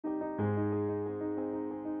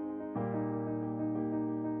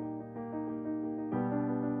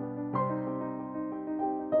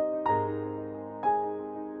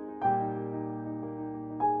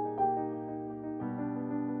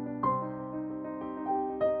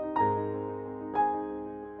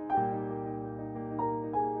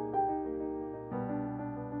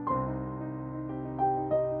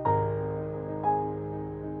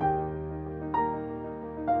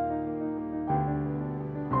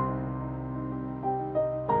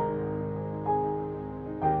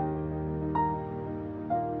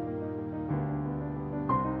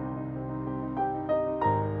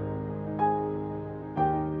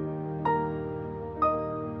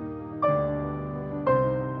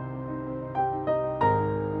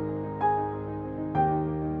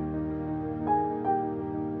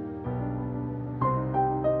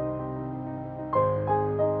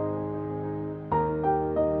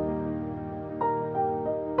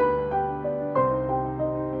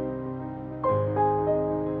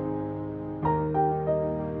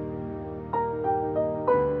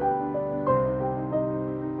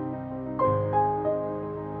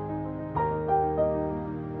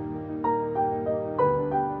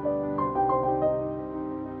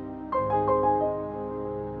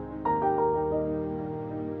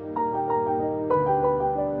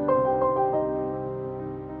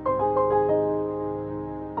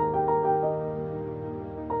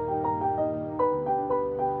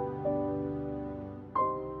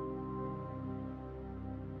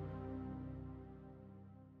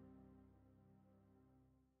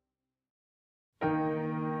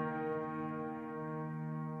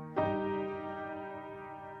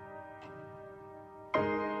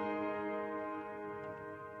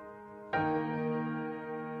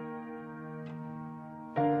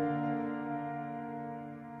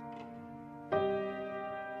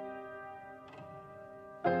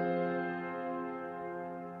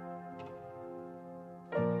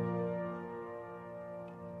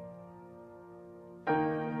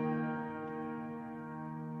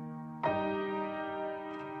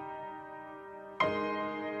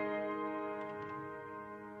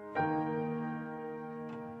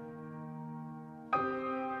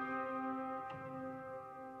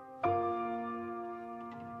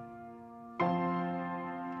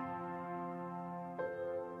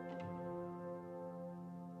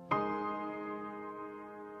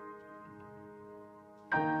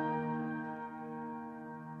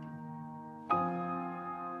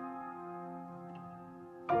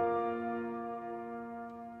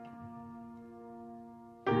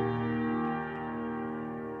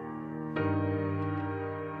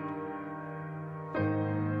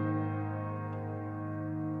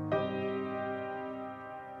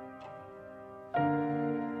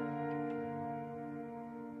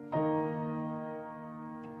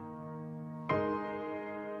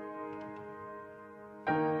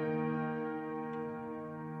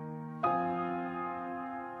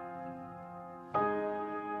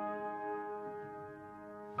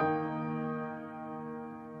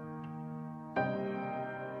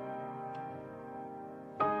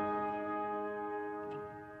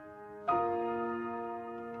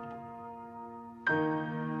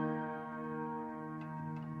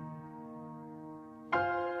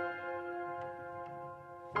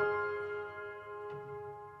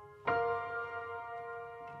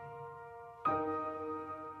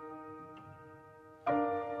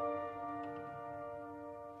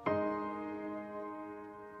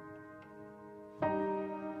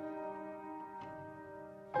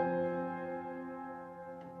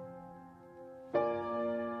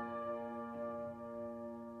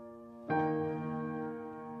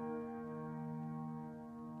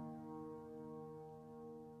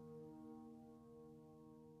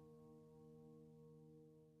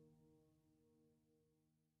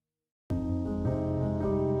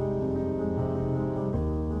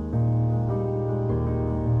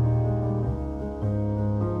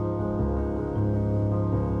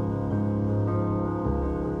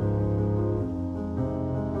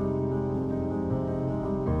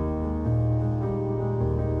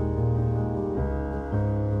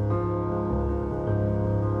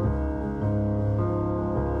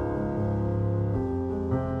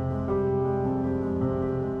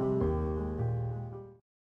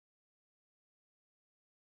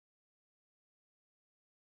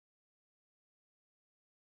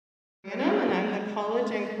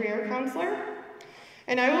college and career counselor,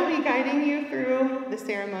 and I will be guiding you through the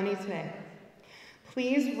ceremony today.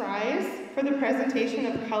 Please rise for the presentation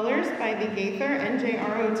of colors by the Gaither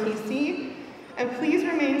NJROTC, and please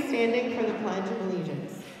remain standing for the Pledge of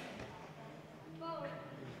Allegiance.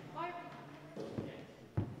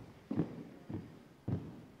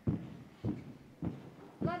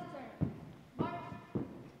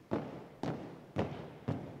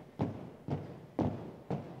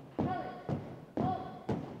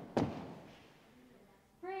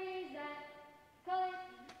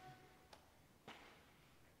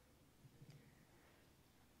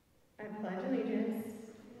 I pledge allegiance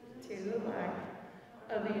to the flag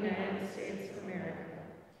of the United States of America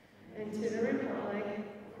and to the republic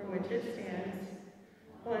for which it stands,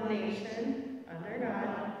 one nation, under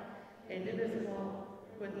God, indivisible,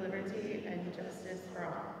 with liberty and justice for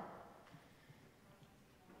all.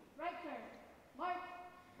 Right turn. March.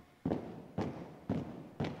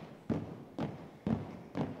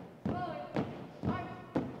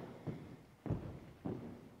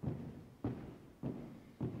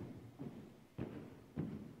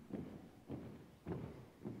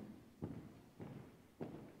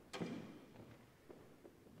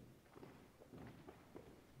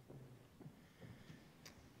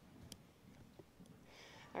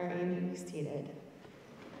 All right, you may be seated.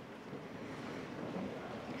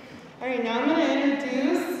 All right, now I'm going to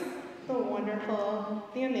introduce the wonderful,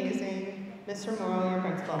 the amazing Mr. Morrow, your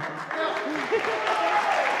principal.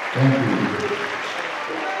 Thank you.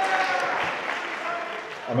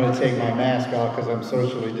 I'm going to take my mask off because I'm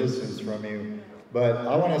socially distanced from you. But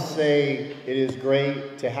I want to say it is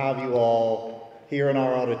great to have you all here in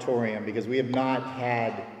our auditorium because we have not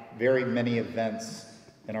had very many events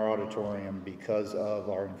in our auditorium because of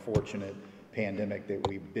our unfortunate pandemic that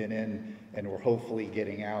we've been in and we're hopefully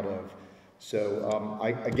getting out of. So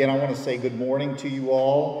I want to say good morning to you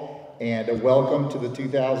all and a welcome to the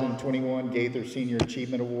 2021 Gaither Senior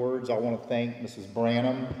Achievement Awards. I want to thank Mrs.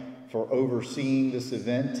 Branham for overseeing this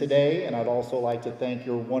event today, and I'd also like to thank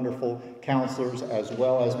your wonderful counselors as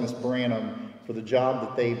well as Ms. Branham for the job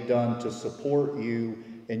that they've done to support you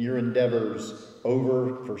in your endeavors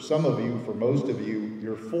over, for some of you, for most of you,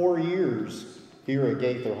 your 4 years here at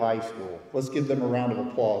Gaither High School. Let's give them a round of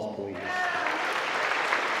applause, please.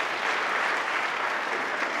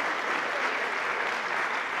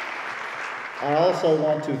 I also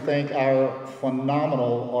want to thank our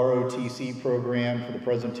phenomenal ROTC program for the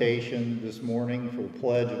presentation this morning for the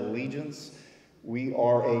Pledge of Allegiance. We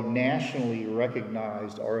are a nationally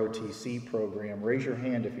recognized ROTC program. Raise your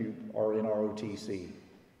hand if you are in ROTC.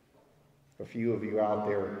 A few of you out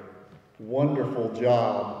there. Wonderful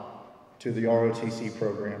job to the ROTC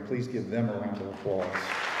program. Please give them a round of applause.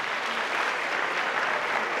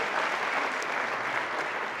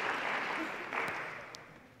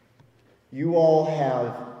 You all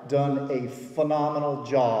have done a phenomenal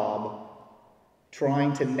job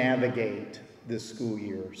trying to navigate this school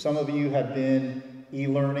year. Some of you have been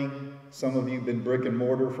e-learning. Some of you have been brick and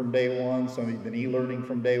mortar from day one. Some of you have been e-learning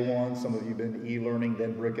from day one. Some of you have been e-learning,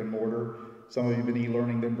 then brick and mortar. Some of you have been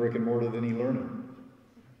e-learning, then brick and mortar, then e-learning.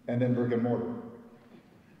 And then brick and mortar.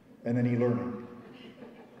 And then e-learning.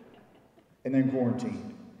 And then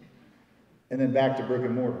quarantined. And then back to brick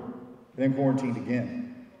and mortar. And then quarantined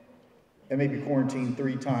again. And maybe quarantined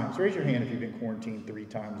 3 times. Raise your hand if you've been quarantined 3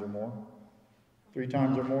 times or more. 3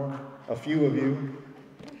 times or more? A few of you.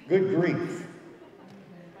 Good grief.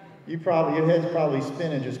 Your head's probably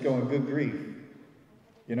spinning just going, good grief.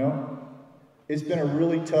 You know? It's been a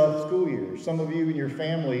really tough school year. Some of you and your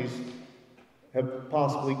families have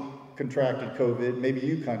possibly contracted COVID. Maybe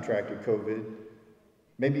you contracted COVID.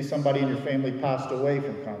 Maybe somebody in your family passed away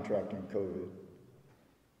from contracting COVID.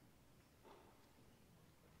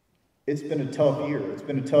 It's been a tough year. It's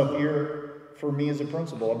been a tough year for me as a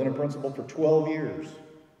principal. I've been a principal for 12 years.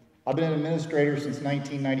 I've been an administrator since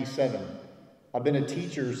 1997. I've been a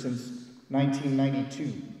teacher since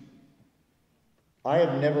 1992. I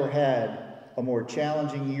have never had a more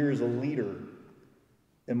challenging year as a leader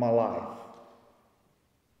in my life.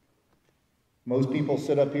 Most people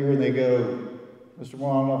sit up here and they go, Mr.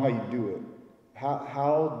 Moore, I don't know how you do it.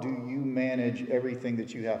 How do you manage everything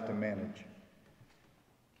that you have to manage?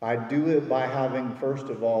 I do it by having, first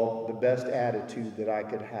of all, the best attitude that I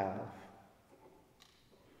could have.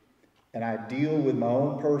 And I deal with my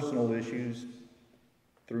own personal issues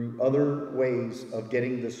through other ways of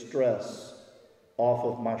getting the stress off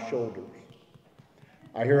of my shoulders.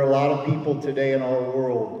 I hear a lot of people today in our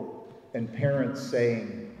world and parents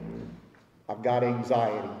saying, I've got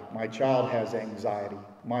anxiety. My child has anxiety.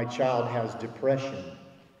 My child has depression.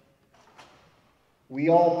 We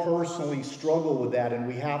all personally struggle with that, and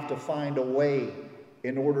we have to find a way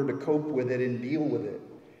in order to cope with it and deal with it.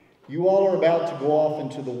 You all are about to go off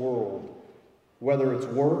into the world, whether it's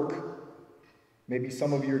work. Maybe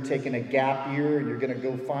some of you are taking a gap year and you're going to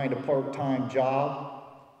go find a part-time job.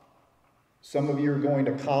 Some of you are going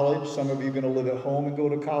to college. Some of you are going to live at home and go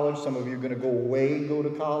to college. Some of you are going to go away and go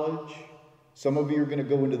to college. Some of you are going to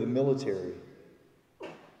go into the military.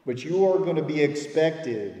 But you are going to be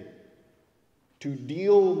expected to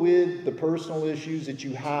deal with the personal issues that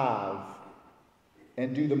you have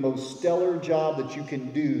and do the most stellar job that you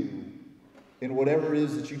can do in whatever it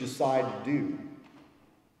is that you decide to do.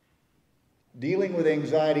 Dealing with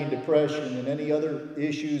anxiety and depression and any other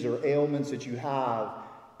issues or ailments that you have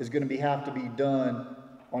is going to have to be done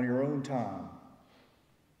on your own time.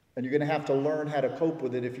 And you're going to have to learn how to cope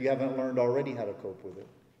with it if you haven't learned already how to cope with it.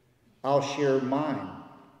 I'll share mine.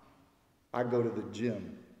 I go to the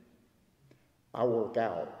gym. I work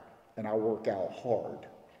out, and I work out hard.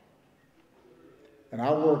 And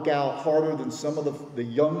I work out harder than some of the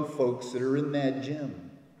young folks that are in that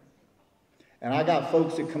gym. And I got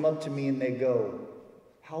folks that come up to me and they go,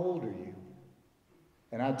 "How old are you?"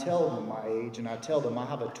 And I tell them my age, and I tell them I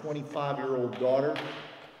have a 25-year-old daughter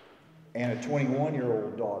and a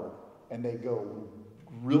 21-year-old daughter. And they go,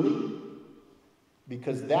 "Really?"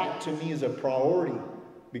 Because that to me is a priority.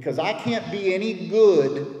 Because I can't be any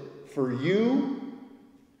good for you,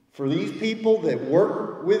 for these people that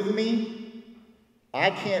work with me.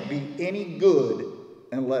 I can't be any good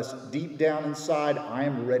unless deep down inside I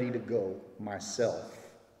am ready to go myself.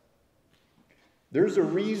 There's a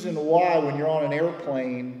reason why when you're on an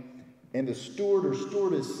airplane and the steward or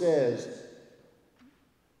stewardess says,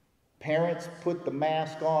 "Parents, put the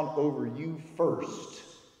mask on over you first,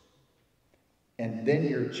 and then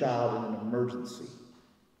your child in an emergency."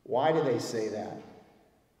 Why do they say that?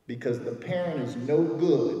 Because the parent is no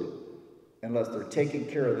good unless they're taking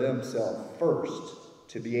care of themselves first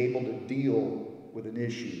to be able to deal with an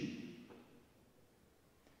issue.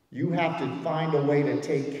 You have to find a way to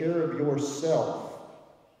take care of yourself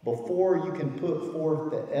before you can put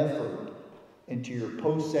forth the effort into your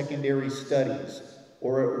post-secondary studies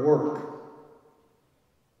or at work.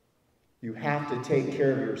 You have to take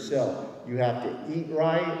care of yourself. You have to eat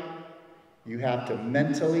right. You have to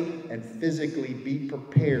mentally and physically be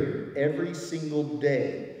prepared every single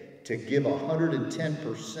day to give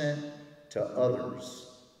 110% to others.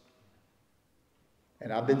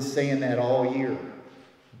 And I've been saying that all year.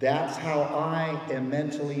 That's how I am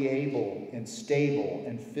mentally able and stable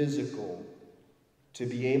and physical to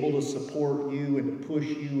be able to support you and to push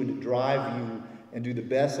you and to drive you and do the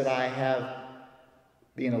best that I have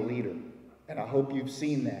being a leader. And I hope you've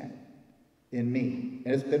seen that in me.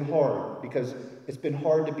 And it's been hard because it's been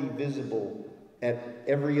hard to be visible at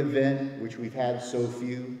every event, which we've had so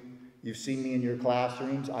few. You've seen me in your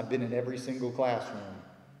classrooms. I've been in every single classroom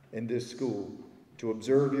in this school to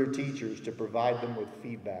observe your teachers, to provide them with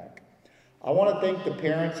feedback. I want to thank the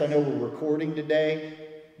parents. I know we're recording today,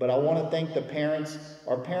 but I want to thank the parents.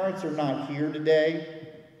 Our parents are not here today,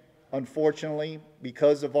 unfortunately,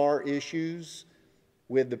 because of our issues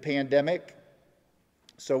with the pandemic.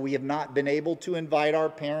 So we have not been able to invite our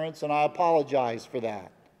parents, and I apologize for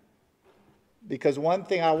that. Because one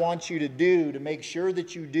thing I want you to do to make sure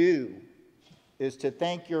that you do is to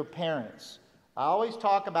thank your parents. I always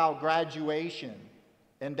talk about graduation,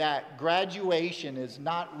 and that graduation is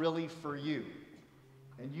not really for you.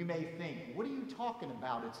 And you may think, what are you talking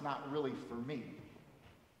about? It's not really for me.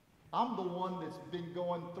 I'm the one that's been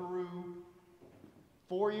going through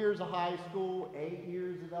 4 years of high school, 8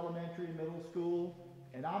 years of elementary and middle school,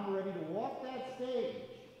 and I'm ready to walk that stage.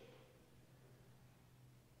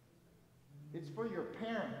 It's for your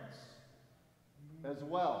parents as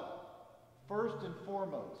well. First and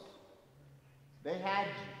foremost, they had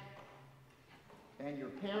you. And your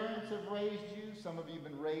parents have raised you. Some of you have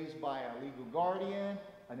been raised by a legal guardian,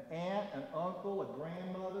 an aunt, an uncle, a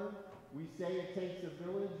grandmother. We say it takes a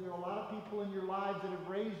village. There are a lot of people in your lives that have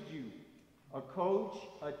raised you. A coach,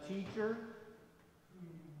 a teacher.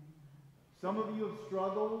 Some of you have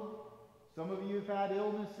struggled. Some of you have had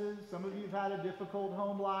illnesses. Some of you have had a difficult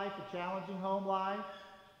home life, a challenging home life.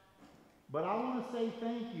 But I want to say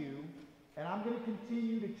thank you, and I'm going to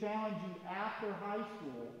continue to challenge you after high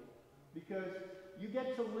school because you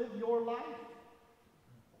get to live your life.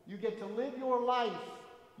 You get to live your life.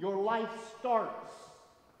 Your life starts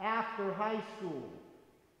after high school.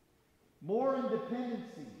 More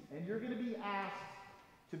independency, and you're going to be asked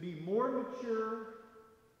to be more mature,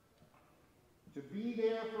 to be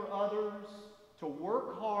there for others, to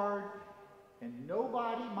work hard, and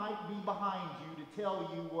nobody might be behind you to tell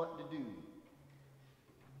you what to do.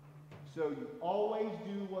 So you always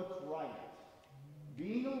do what's right.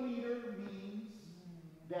 Being a leader means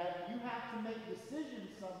that you have to make decisions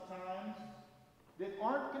sometimes that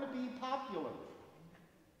aren't going to be popular.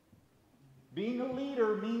 Being a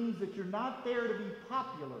leader means that you're not there to be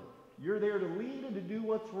popular. You're there to lead and to do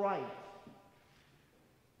what's right.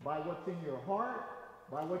 By what's in your heart,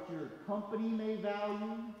 by what your company may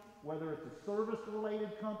value, whether it's a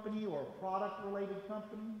service-related company or a product-related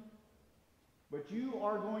company. But you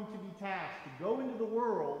are going to be tasked to go into the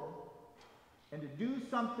world and to do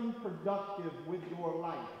something productive with your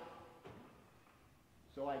life.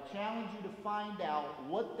 So I challenge you to find out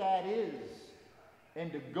what that is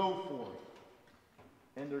and to go for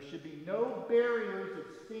it. And there should be no barriers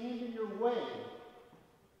that stand in your way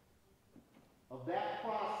of that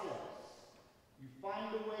process. You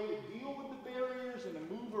find a way to deal with the barriers and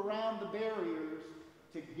to move around the barriers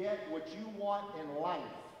to get what you want in life.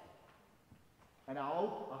 And I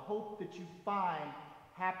hope that you find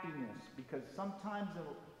happiness, because sometimes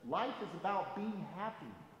life is about being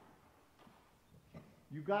happy.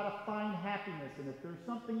 You've got to find happiness, and if there's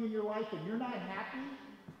something in your life and you're not happy,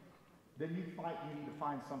 then you need to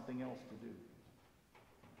find something else to do.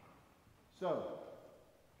 So,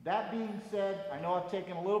 that being said, I know I've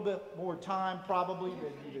taken a little bit more time probably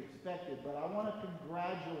than you'd expected, but I want to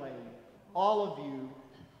congratulate all of you.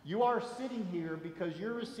 You are sitting here because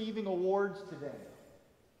you're receiving awards today.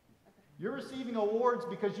 You're receiving awards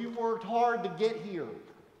because you've worked hard to get here.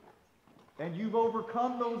 And you've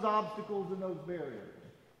overcome those obstacles and those barriers.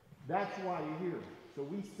 That's why you're here. So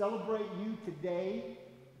we celebrate you today.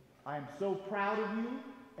 I am so proud of you.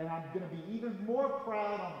 And I'm going to be even more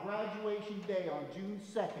proud on graduation day on June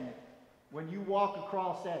 2nd when you walk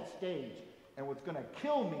across that stage. And what's going to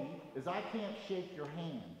kill me is I can't shake your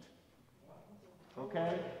hand.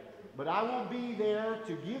 Okay? But I will be there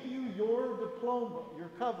to give you your diploma, your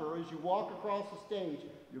cover, as you walk across the stage.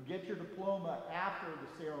 You'll get your diploma after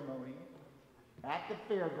the ceremony at the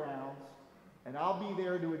fairgrounds, and I'll be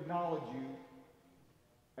there to acknowledge you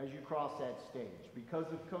as you cross that stage. Because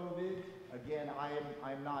of COVID, again,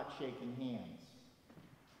 I'm not shaking hands.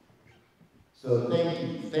 So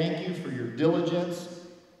thank you for your diligence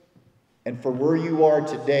and for where you are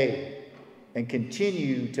today. And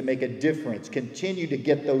continue to make a difference. Continue to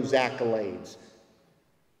get those accolades.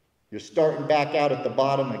 You're starting back out at the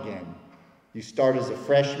bottom again. You start as a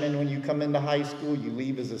freshman when you come into high school. You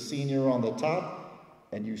leave as a senior on the top.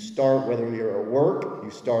 And you start, whether you're at work,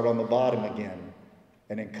 you start on the bottom again.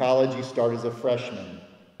 And in college, you start as a freshman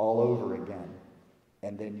all over again.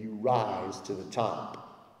 And then you rise to the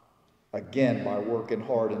top. Again, by working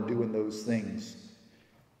hard and doing those things.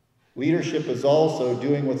 Leadership is also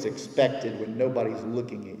doing what's expected when nobody's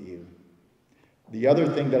looking at you. The other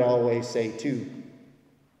thing that I always say too,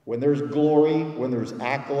 when there's glory, when there's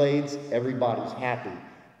accolades, everybody's happy.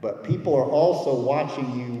 But people are also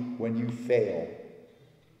watching you when you fail.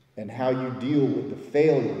 And how you deal with the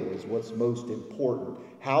failure is what's most important.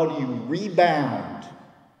 How do you rebound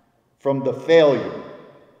from the failure?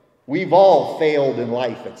 We've all failed in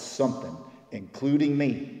life at something, including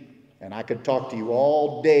me. And I could talk to you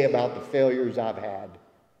all day about the failures I've had.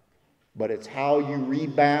 But it's how you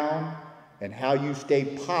rebound and how you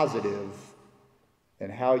stay positive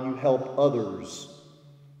and how you help others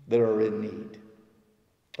that are in need.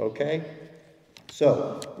 Okay?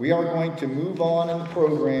 So, we are going to move on in the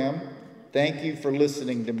program. Thank you for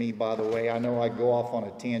listening to me, by the way. I know I go off on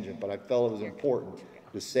a tangent, but I felt it was important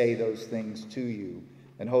to say those things to you.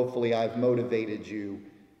 And hopefully I've motivated you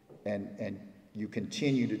and you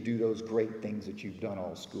continue to do those great things that you've done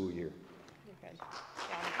all school year. You're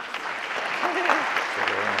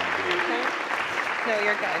good. No,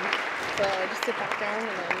 you're good. So just sit back down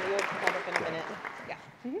and then we'll pick up in a minute. Yeah.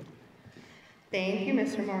 Mm-hmm. Thank you,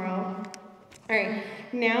 Mr. Morrow. All right,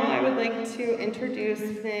 now I would like to introduce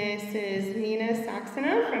Mrs. Nina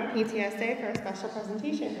Saxena from PTSA for a special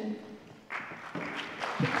presentation.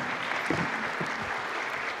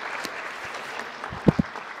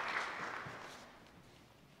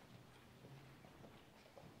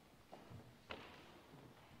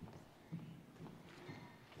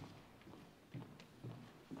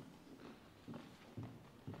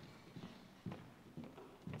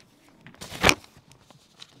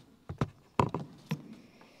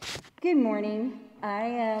 Good morning. I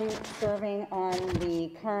am serving on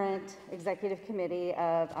the current executive committee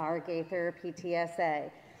of our Gaither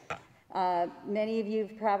PTSA. Many of you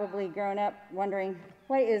have probably grown up wondering,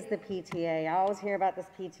 what is the PTA? I always hear about this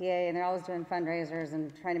PTA and they're always doing fundraisers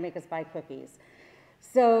and trying to make us buy cookies.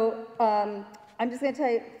 So I'm just going to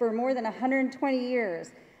tell you, for more than 120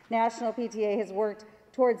 years, National PTA has worked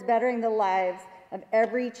towards bettering the lives of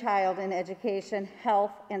every child in education,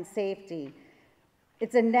 health, and safety.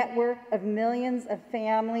 It's a network of millions of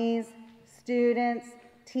families, students,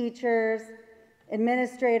 teachers,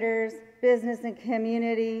 administrators, business and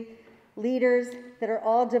community leaders that are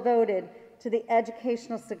all devoted to the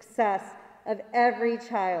educational success of every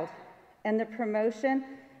child and the promotion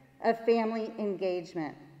of family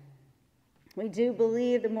engagement. We do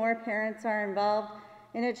believe the more parents are involved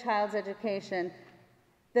in a child's education,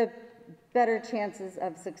 the better chances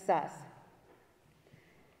of success.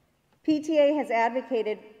 PTA has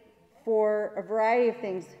advocated for a variety of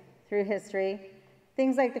things through history,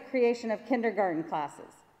 things like the creation of kindergarten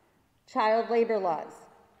classes, child labor laws,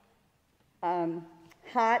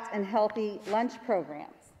 hot and healthy lunch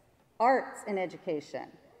programs, arts in education,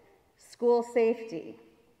 school safety.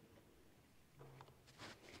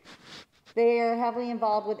 They are heavily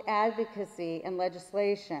involved with advocacy and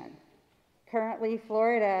legislation. Currently,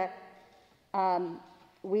 Florida,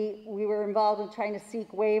 we were involved in trying to seek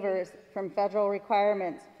waivers from federal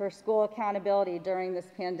requirements for school accountability during this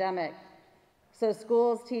pandemic. So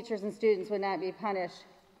schools, teachers, and students would not be punished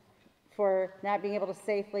for not being able to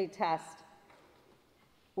safely test.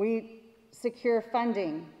 We secure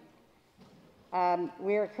funding.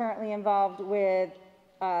 We are currently involved with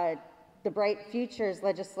the Bright Futures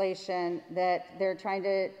legislation that they're trying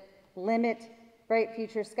to limit Bright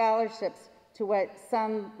Future scholarships to what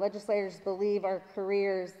some legislators believe are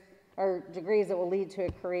careers or degrees that will lead to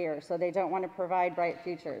a career, so they don't want to provide Bright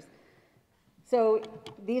Futures. So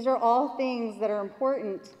these are all things that are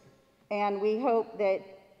important, and we hope that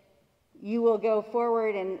you will go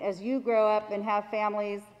forward, and as you grow up and have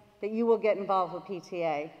families, that you will get involved with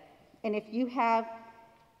PTA. And if you have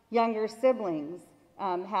younger siblings,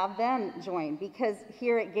 have them join, because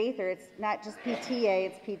here at Gaither, it's not just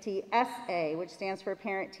PTA, it's PTSA, which stands for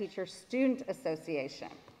Parent Teacher Student Association.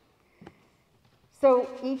 So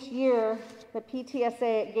each year, the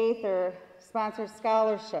PTSA at Gaither sponsors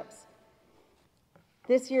scholarships.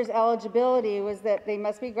 This year's eligibility was that they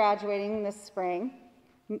must be graduating this spring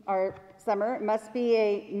or summer, must be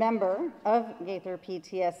a member of Gaither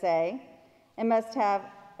PTSA, and must have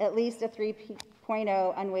at least a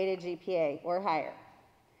 3.0 unweighted GPA or higher.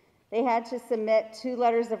 They had to submit 2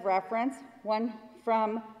 letters of reference, one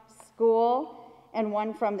from school and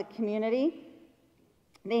one from the community.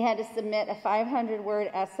 They had to submit a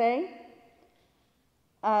 500-word essay.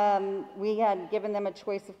 We had given them a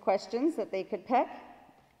choice of questions that they could pick,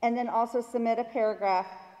 and then also submit a paragraph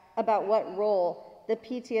about what role the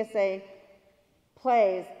PTSA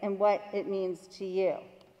plays and what it means to you.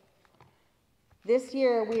 This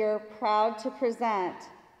year, we are proud to present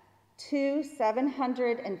 2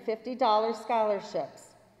 $750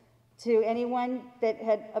 scholarships to anyone that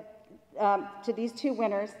had, to these 2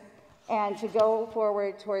 winners, and to go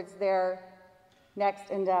forward towards their next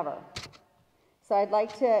endeavor. So I'd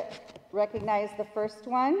like to recognize the first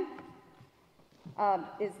one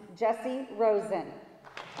is Jessie Rosen.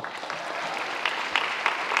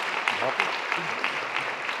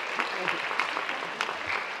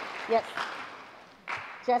 Yes.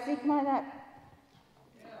 Jessie, come on up.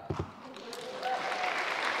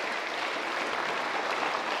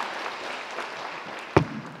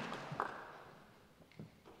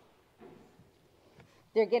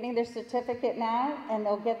 They're getting their certificate now, and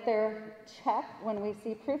they'll get their check when we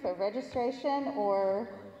see proof of registration or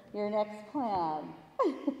your next plan.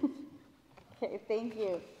 Okay, thank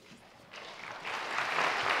you.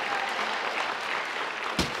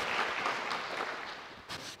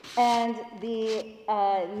 And the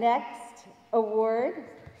next award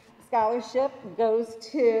scholarship goes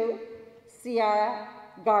to Ciara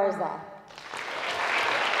Garza.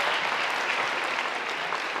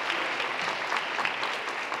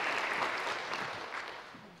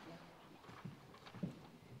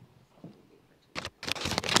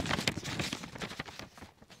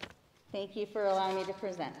 Thank you for allowing me to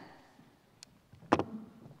present.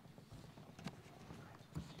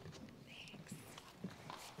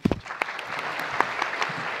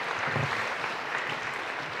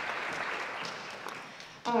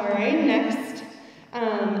 All right, next,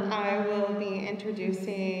 I will be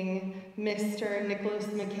introducing Mr. Nicholas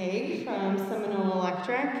McKay from Seminole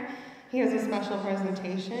Electric. He has a special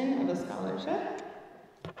presentation of a scholarship.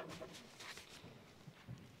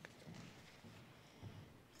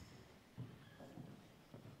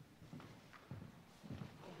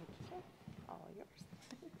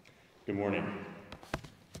 Good morning.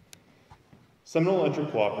 Seminole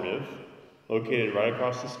Electric Cooperative, located right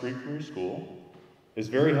across the street from your school, is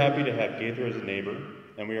very happy to have Gaither as a neighbor,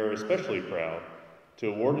 and we are especially proud to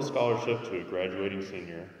award a scholarship to a graduating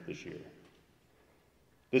senior this year.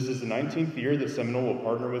 This is the 19th year that Seminole will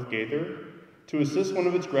partner with Gaither to assist one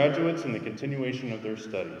of its graduates in the continuation of their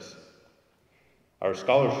studies. Our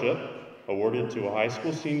scholarship, awarded to a high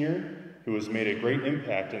school senior who has made a great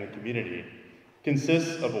impact in the community,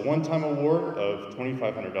 consists of a one-time award of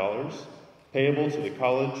 $2,500 payable to the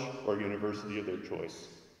college or university of their choice.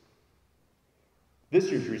 This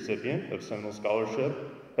year's recipient of Seminole Scholarship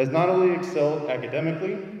has not only excelled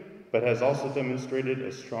academically, but has also demonstrated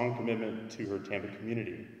a strong commitment to her Tampa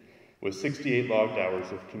community with 68 logged hours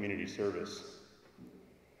of community service.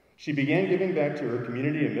 She began giving back to her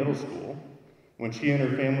community in middle school when she and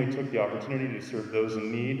her family took the opportunity to serve those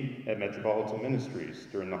in need at Metropolitan Ministries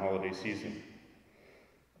during the holiday season.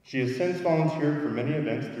 She has since volunteered for many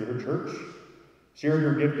events through her church, shared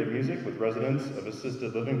her gift of music with residents of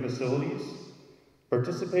assisted living facilities,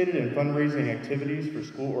 participated in fundraising activities for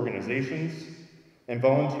school organizations, and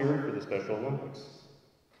volunteered for the Special Olympics.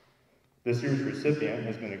 This year's recipient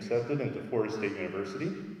has been accepted into Florida State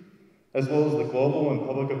University, as well as the Global and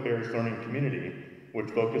Public Affairs Learning Community, which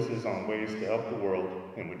focuses on ways to help the world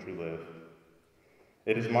in which we live.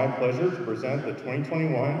 It is my pleasure to present the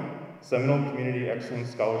 2021 Seminole Community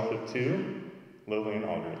Excellence Scholarship to Lillian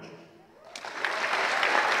Aldridge.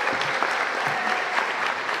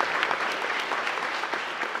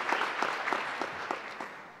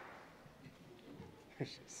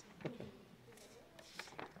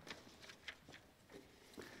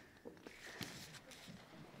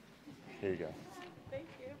 Here you go. Thank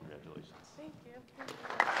you. Congratulations. Thank you.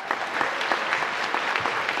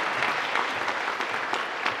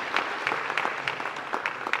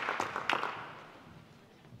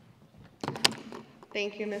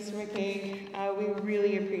 Thank you, Mr. McCaig. We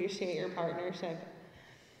really appreciate your partnership.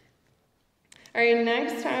 All right,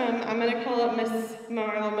 next I'm going to call up Miss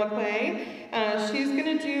Marla McClay. She's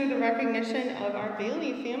going to do the recognition of our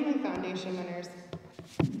Bailey Family Foundation winners.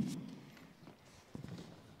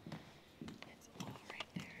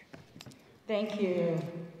 Thank you.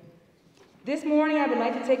 This morning, I would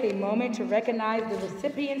like to take a moment to recognize the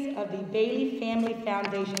recipients of the Bailey Family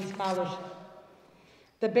Foundation Scholarship.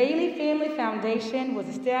 The Bailey Family Foundation was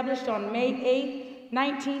established on May 8,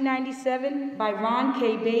 1997 by Ron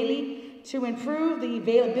K. Bailey to improve the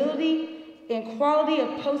availability and quality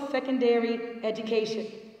of post-secondary education.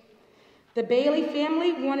 The Bailey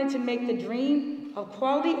family wanted to make the dream of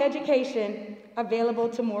quality education available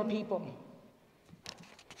to more people.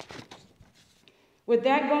 With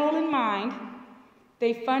that goal in mind,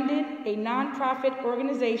 they funded a nonprofit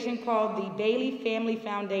organization called the Bailey Family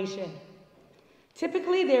Foundation.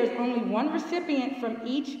 Typically, there's only one recipient from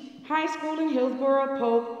each high school in Hillsborough,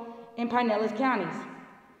 Polk, and Pinellas counties.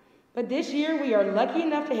 But this year, we are lucky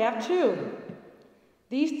enough to have two.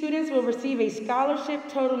 These students will receive a scholarship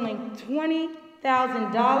totaling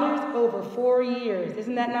 $20,000 over 4 years.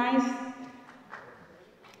 Isn't that nice?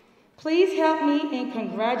 Please help me in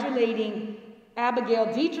congratulating Abigail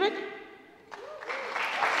Dietrich,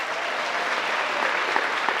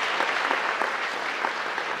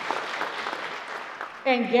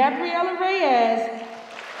 and Gabriela Reyes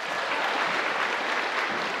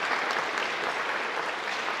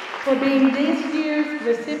for being this year's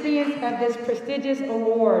recipients of this prestigious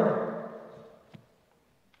award.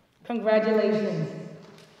 Congratulations.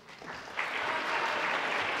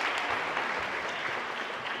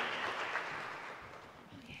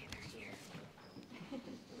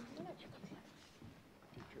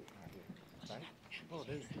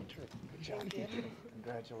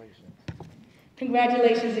 Congratulations.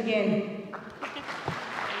 Congratulations again.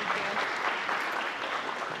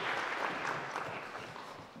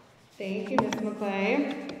 Thank you, Ms.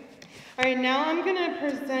 McClay. All right, now I'm going to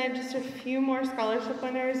present just a few more scholarship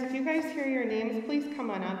winners. If you guys hear your names, please come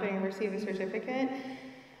on up and receive a certificate.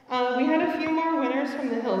 We had a few more winners from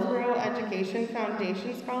the Hillsborough Education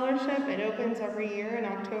Foundation Scholarship. It opens every year in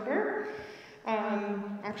October.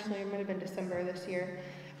 Actually, it might have been December this year.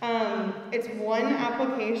 It's one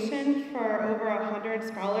application for over 100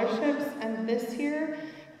 scholarships, and this year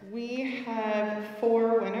we have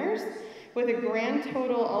 4 winners with a grand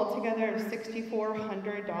total altogether of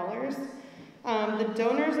 $6,400. The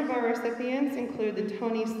donors of our recipients include the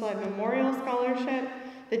Tony Sled Memorial Scholarship,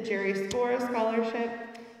 the Jerry Scora Scholarship,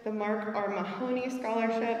 the Mark R. Mahoney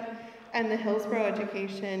Scholarship, and the Hillsborough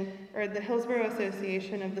Hillsborough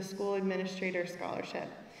Association of the School Administrator Scholarship.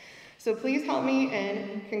 So please help me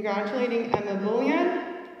in congratulating Emma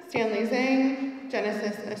Bullion, Stanley Zhang,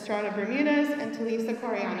 Genesis Estrada Bermudez, and Talisa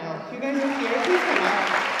Coriano. If you guys are here, please come up.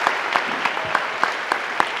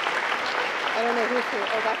 I don't know who's who.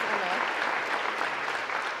 Oh, that's Emma.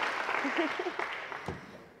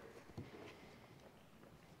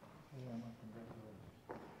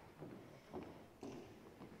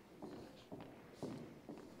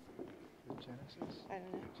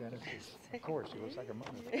 Of course, it looks like a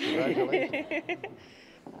mummy. Congratulations.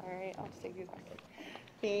 All right, I'll just take these back.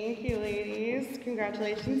 Thank you, ladies.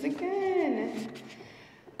 Congratulations again.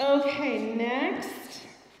 Okay, next.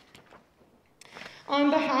 On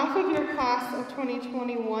behalf of your class of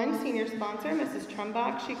 2021 senior sponsor, Mrs.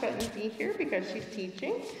 Trumbach, she couldn't be here because she's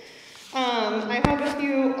teaching. I have a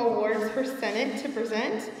few awards for Senate to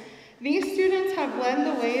present. These students have led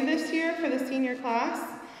the way this year for the senior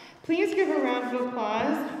class. Please give a round of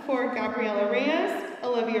applause for Gabriela Reyes,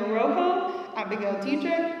 Olivia Rojo, Abigail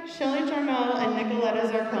Diedrich, Shelley Jarmel, and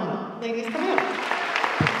Nicoletta Zarcone. Ladies, come up.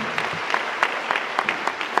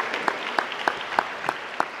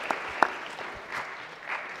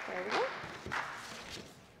 There we go.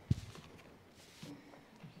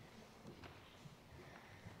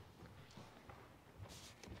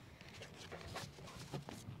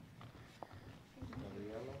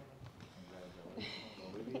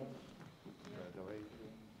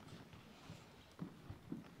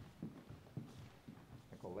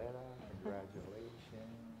 Congratulations.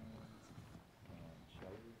 And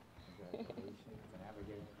Shelley, congratulations. And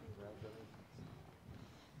Abigail, congratulations.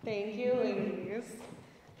 Thank you, ladies.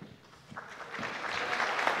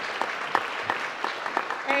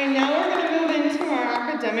 All right, now we're going to move into our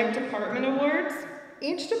academic department awards.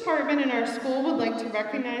 Each department in our school would like to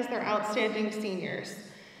recognize their outstanding seniors.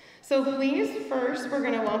 So please, first, we're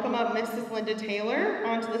going to welcome up Mrs. Linda Taylor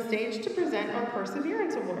onto the stage to present our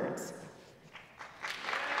Perseverance Awards.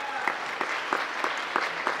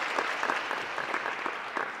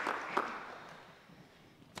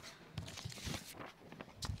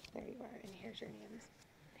 There you are, and here's your names.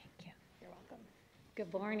 Thank you. You're welcome.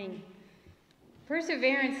 Good morning.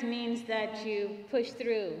 Perseverance means that you push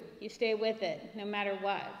through, you stay with it, no matter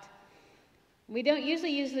what. We don't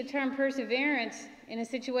usually use the term perseverance in a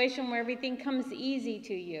situation where everything comes easy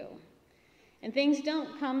to you. And things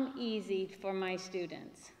don't come easy for my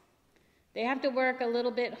students. They have to work a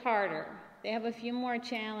little bit harder. They have a few more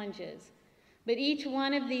challenges. But each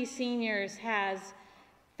one of these seniors has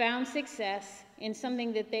found success in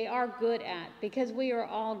something that they are good at, because we are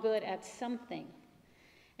all good at something.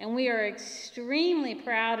 And we are extremely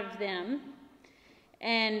proud of them.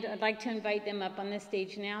 And I'd like to invite them up on the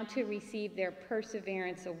stage now to receive their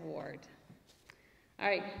Perseverance Award. All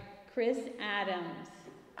right, Chris Adams.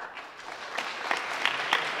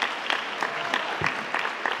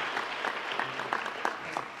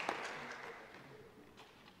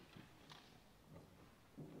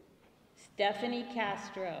 Stephanie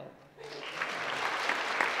Castro.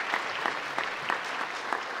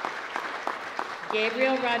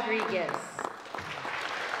 Gabriel Rodriguez.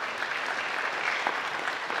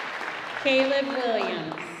 Caleb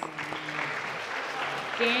Williams.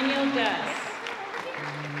 Daniel Gus.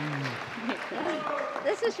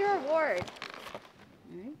 This is your award.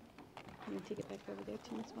 All right. I'm going to take it back over there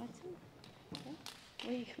to Ms. Watson. Okay.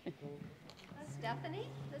 Where are you going? Stephanie,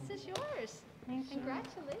 this is yours.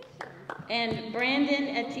 Congratulations. And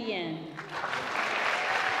Brandon Etienne.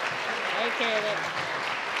 Hey, Caleb.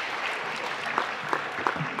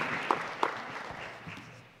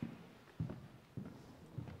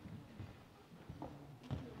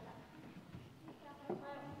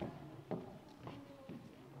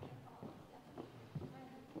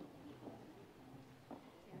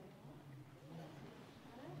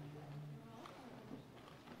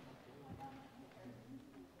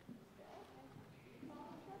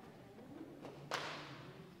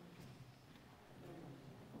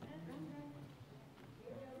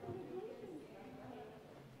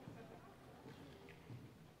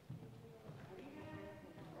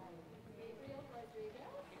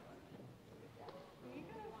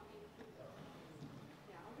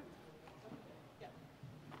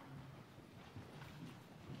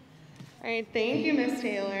 All right, thank you, Ms.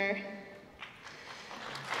 Taylor.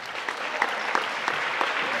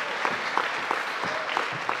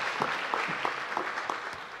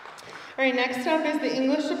 All right, next up is the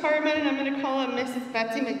English department, and I'm going to call up Mrs.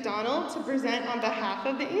 Betsy McDonald to present on behalf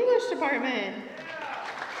of the English department.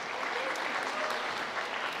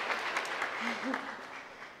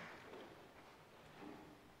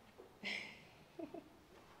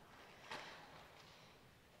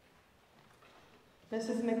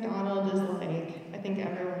 Mrs. McDonald is like, I think,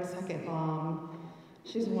 everyone's second mom.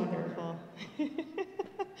 She's wonderful. Here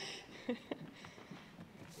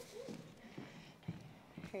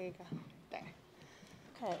you go. There.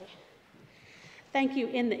 Okay. Thank you.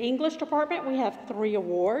 In the English department, we have 3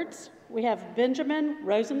 awards. We have Benjamin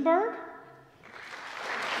Rosenberg,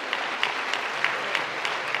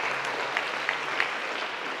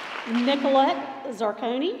 Nicolette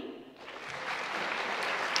Zarcone,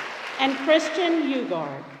 and Christian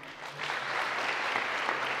Ugard.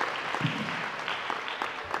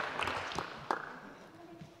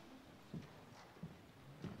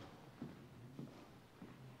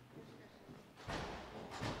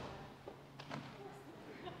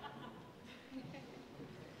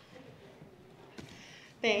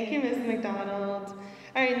 Thank you, Ms. McDonald. All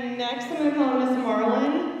right, next I'm going to call Ms.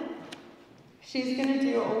 Marlin. She's going to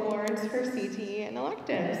do awards for CT and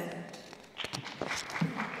electives.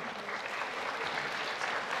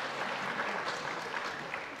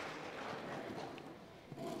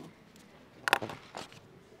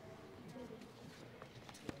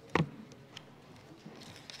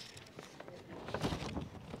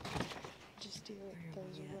 Just do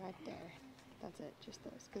those right there. That's it, just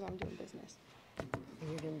those, because I'm doing business.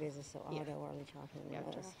 You're doing business, so auto, are we talking Yeah,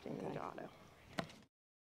 about us? drafting and auto.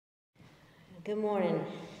 Good morning.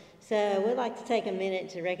 So we'd like to take a minute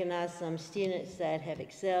to recognize some students that have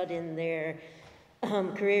excelled in their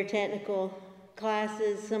career technical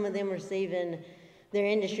classes. Some of them receiving their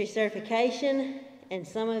industry certification, and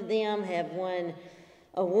some of them have won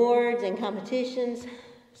awards and competitions.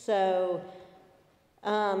 So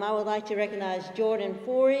I would like to recognize Jordan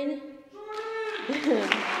Foreign,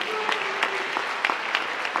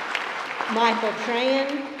 Michael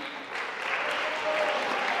Tran,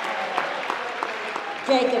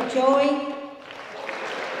 Jacob Joy,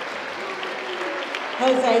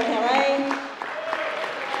 Jose Calais,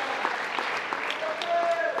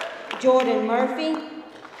 Jordan Murphy,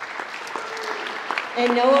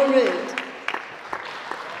 and Noah Root.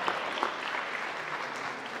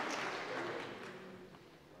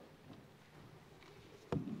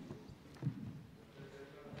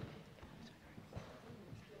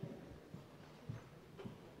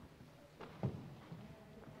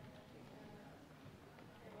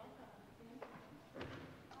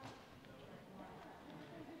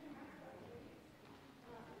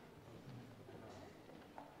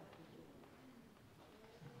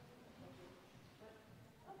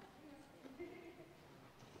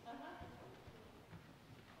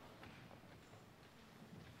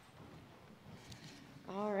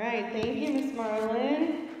 All right, thank you, Ms.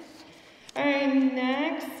 Marlin. All right,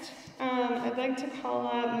 next, I'd like to call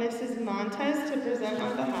up Mrs. Montez to present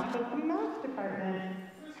on behalf of the math department.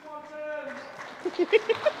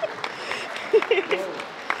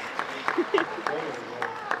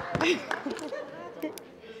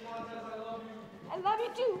 I love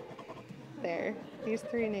you too. There, these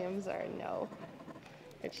three names are no.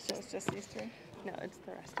 It's just these three? No, it's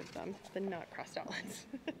the rest of them, the not crossed out ones.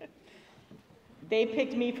 They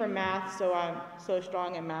picked me for math, so I'm so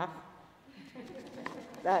strong in math.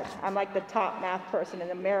 That I'm like the top math person in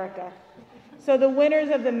America. So the winners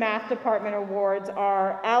of the math department awards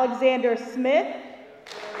are Alexander Smith,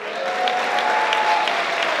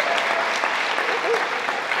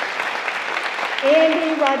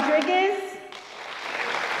 Andy Rodriguez,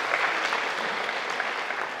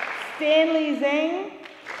 Stanley Zhang,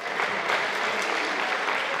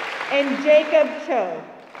 and Jacob Cho.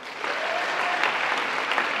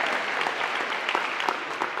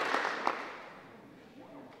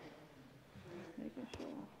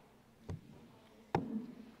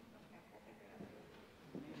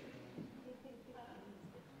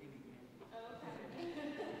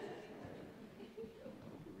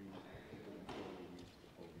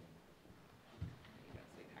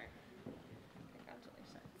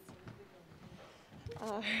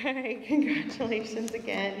 All right, congratulations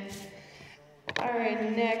again. All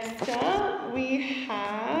right, next up, we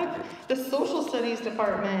have the social studies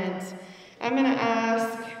department. I'm going to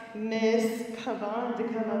ask Ms. Kavan to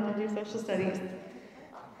come up and do social studies.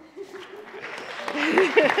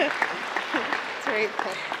 It's right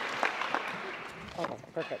there. Oh,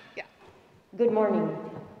 perfect. Yeah. Good morning.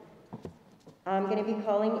 I'm going to be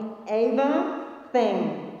calling Ava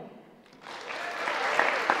Thing.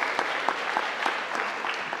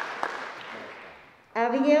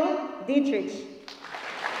 Abigail Dietrich.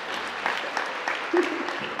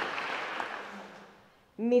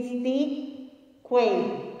 Misty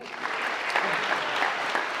Quaid.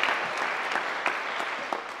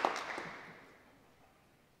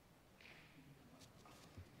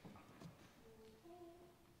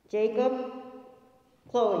 Jacob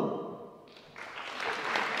Chloe.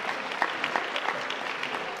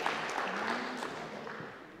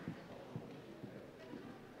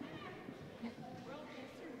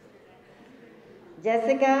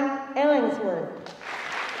 Jessica Ellensworth.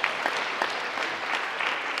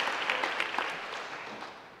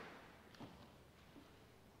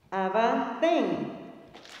 Ava Thing.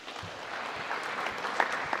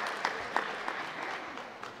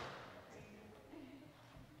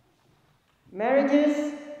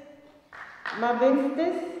 Marriages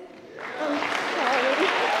Mavinstis. I'm sorry.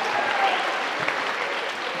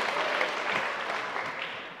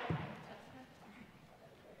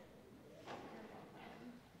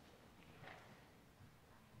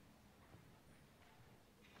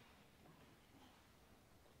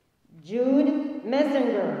 Jude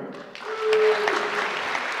Messinger.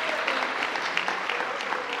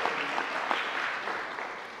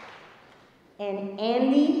 And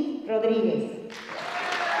Andy Rodriguez.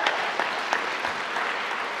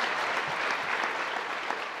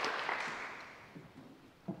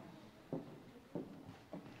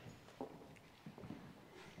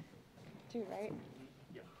 Do right?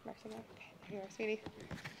 Yeah. Okay, here you are, sweetie.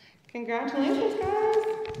 Congratulations, guys.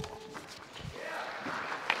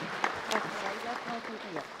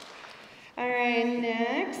 All right,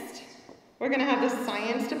 next, we're going to have the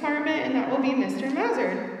science department, and that will be Mr.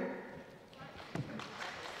 Mazard.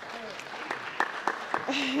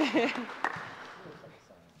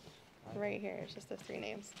 Right here, it's just those three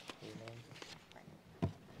names.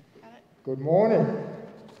 Good morning.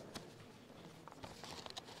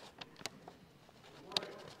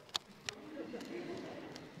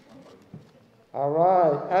 All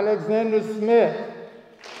right, Alexander Smith.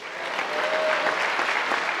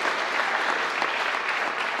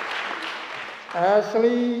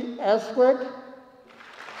 Ashley Eswick.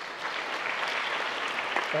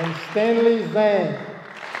 And Stanley Zhang.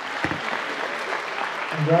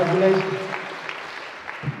 Congratulations.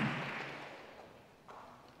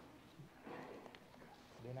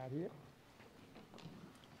 They're not here?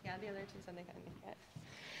 Yeah, the other two said they couldn't make it.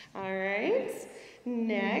 All right,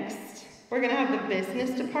 next, we're going to have the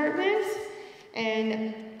business department,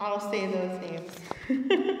 and I'll say those names.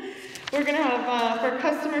 We're going to have, for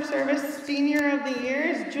customer service, senior of the year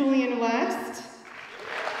is Julian West.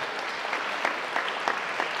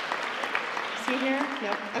 Is he here?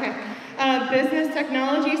 No. Okay. Business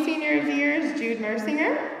technology senior of the year is Jude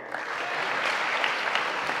Mersinger.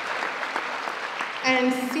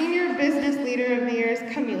 And senior business leader of the year is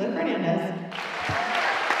Camila Fernandez.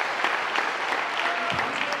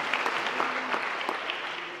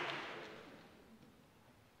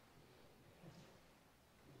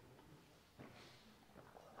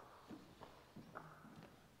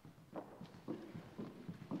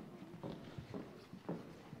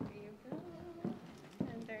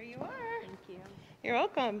 You're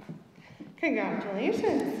welcome.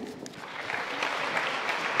 Congratulations.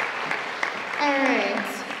 All right,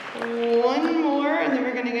 one more, and then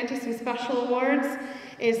we're going to get to some special awards,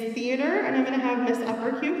 is theater, and I'm going to have Miss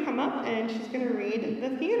Uppercue come up, and she's going to read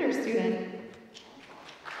the theater student.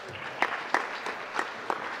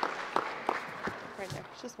 Right there,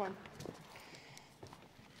 just one.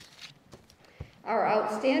 Our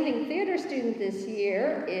outstanding theater student this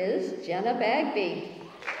year is Jenna Bagby.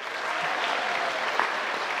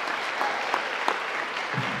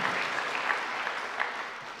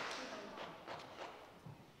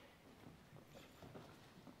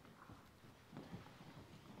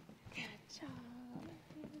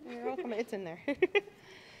 It's in there.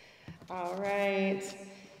 All right.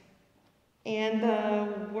 And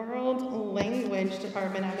the world language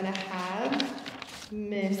department, I'm going to have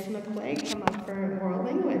Miss McClay come up for world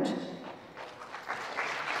language.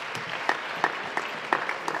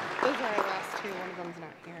 Those are our last two. One of them's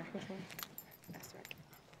not here. That's right.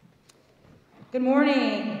 Good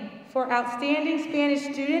morning. For outstanding Spanish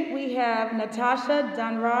student, we have Natasha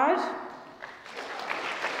Danraj.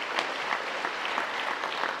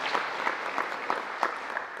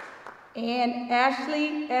 And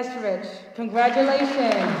Ashley Esrich. Congratulations.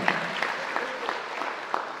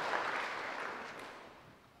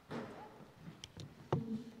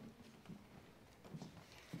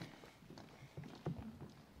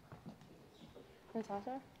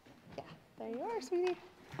 Natasha? Yeah, there you are, sweetie.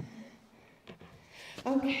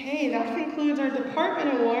 Okay, that concludes our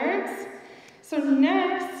department awards. So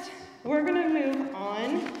next, we're going to move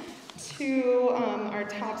on to our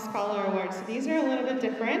top scholar awards. So these are a little bit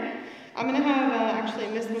different. I'm going to have, actually,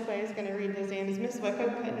 Miss McClay is going to read those names. Miss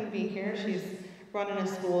Wickham couldn't be here. She's running a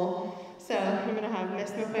school. So I'm going to have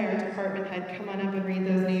Miss McClay, our department head, come on up and read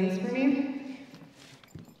those names for me.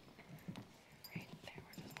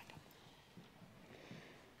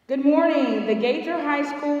 Good morning. The Gaither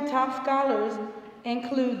High School top scholars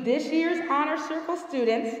include this year's Honor Circle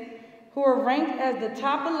students who are ranked as the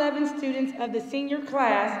top 11 students of the senior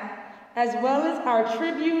class, as well as our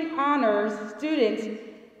Tribune Honors students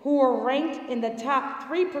who are ranked in the top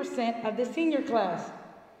 3% of the senior class.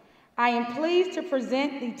 I am pleased to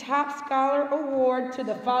present the Top Scholar Award to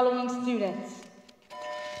the following students.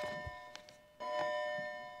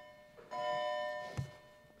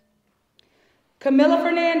 Camila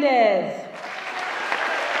Fernandez.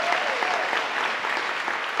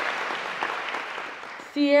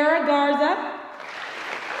 Sierra Garza.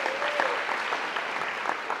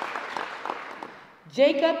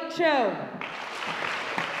 Jacob Cho.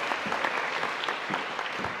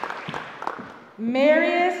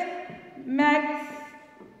 Marius,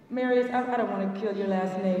 I don't want to kill your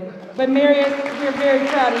last name, but Marius, we're very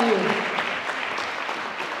proud of you.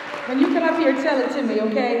 When you come up here, tell it to me,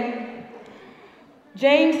 okay?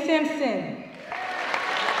 James Simpson.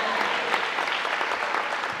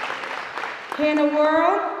 Hannah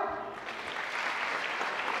World.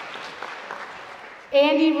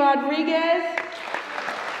 Andy Rodriguez.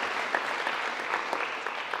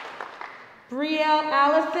 Brielle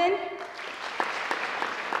Allison.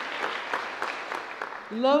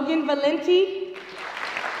 Logan Valenti.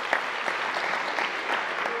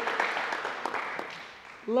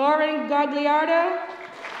 Lauren Gagliardo.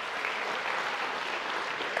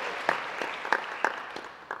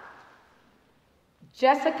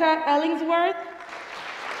 Jessica Ellingsworth.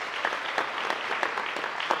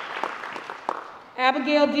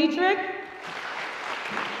 Abigail Dietrich.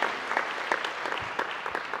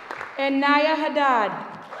 And Naya Haddad.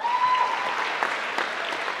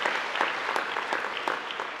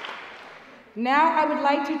 Now I would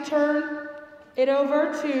like to turn it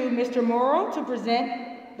over to Mr. Morrill to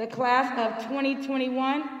present the class of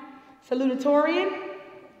 2021 salutatorian,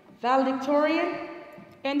 valedictorian,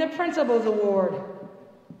 and the Principal's Award.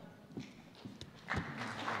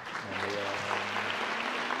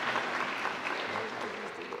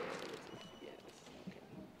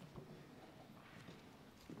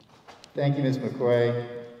 Thank you, Ms. McQuay.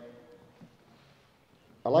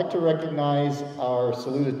 I'd like to recognize our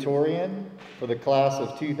salutatorian for the class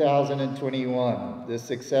of 2021.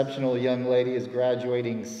 This exceptional young lady is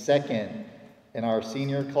graduating second in our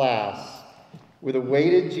senior class with a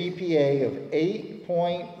weighted GPA of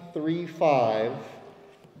 8.35,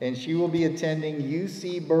 and she will be attending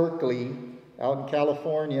UC Berkeley out in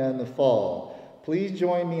California in the fall. Please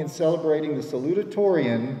join me in celebrating the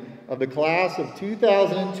salutatorian of the class of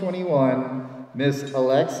 2021, Miss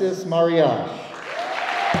Alexis Mariash.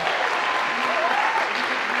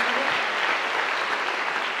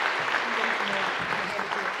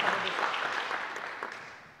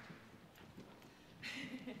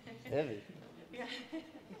 Heavy. Yeah.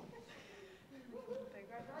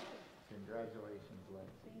 Congratulations,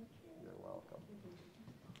 Lexi. You're welcome.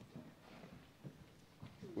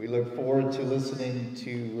 We look forward to listening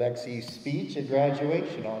to Lexi's speech at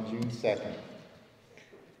graduation on June 2nd.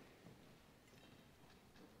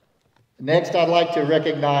 Next, I'd like to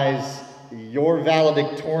recognize your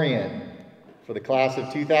valedictorian for the class of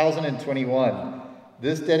 2021.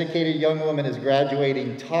 This dedicated young woman is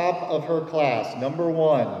graduating top of her class, number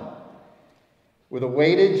 1, with a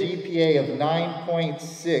weighted GPA of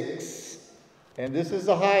 9.6. And this is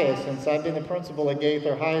the highest since I've been the principal at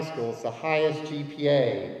Gaither High School. It's the highest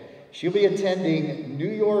GPA. She'll be attending New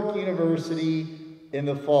York University in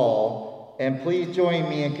the fall. And please join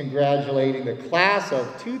me in congratulating the class of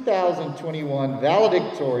 2021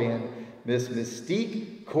 valedictorian, Miss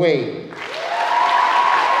Mystique Quaid.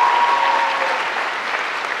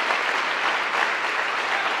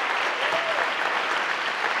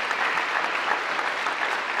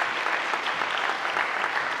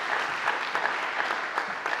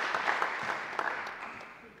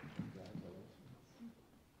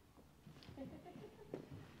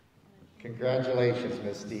 Congratulations,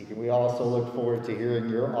 Mystique, and we also look forward to hearing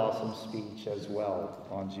your awesome speech as well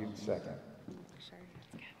on June 2nd.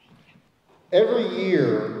 Every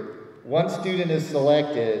year, one student is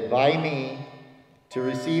selected by me to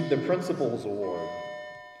receive the Principal's Award.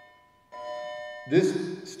 This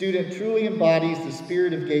student truly embodies the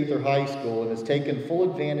spirit of Gaither High School and has taken full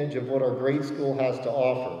advantage of what our great school has to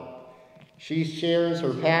offer. She shares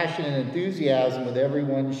her passion and enthusiasm with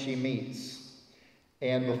everyone she meets.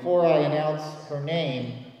 And before I announce her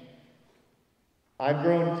name, I've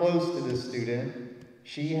grown close to this student.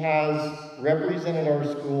 She has represented our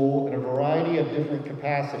school in a variety of different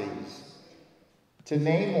capacities. To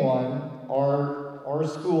name one, our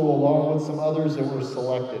school, along with some others that were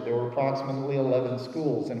selected, there were approximately 11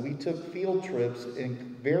 schools, and we took field trips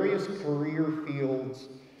in various career fields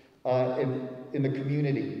in the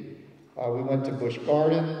community. We went to Busch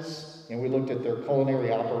Gardens, and we looked at their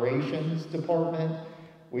culinary operations department.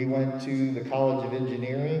 We went to the College of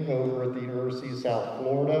Engineering over at the University of South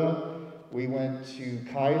Florida. We went to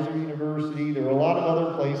Kaiser University. There were a lot of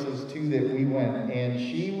other places too that we went, and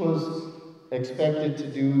she was expected to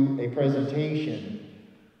do a presentation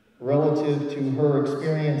relative to her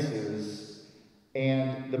experiences,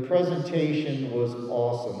 and the presentation was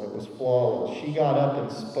awesome. It was flawless. She got up and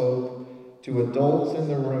spoke to adults in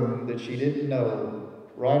the room that she didn't know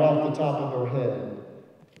right off the top of her head.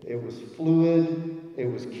 It was fluid, it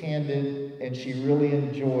was candid, and she really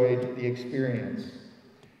enjoyed the experience.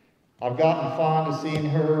 I've gotten fond of seeing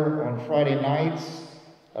her on Friday nights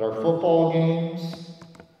at our football games.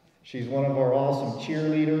 She's one of our awesome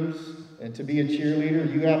cheerleaders. And to be a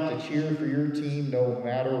cheerleader, you have to cheer for your team no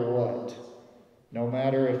matter what. No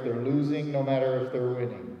matter if they're losing, no matter if they're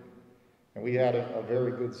winning. And we had a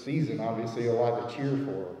very good season, obviously a lot to cheer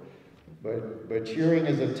for. But cheering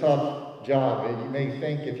is a tough job. And you may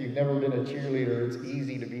think if you've never been a cheerleader, it's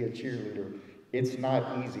easy to be a cheerleader. It's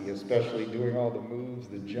not easy, especially doing all the moves,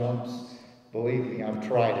 the jumps. Believe me, I've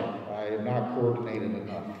tried it. I am not coordinated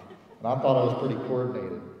enough. And I thought I was pretty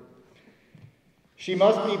coordinated. She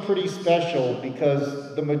must be pretty special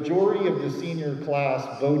because the majority of the senior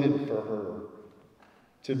class voted for her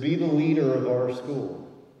to be the leader of our school.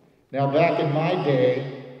 Now, back in my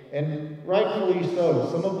day, and rightfully so,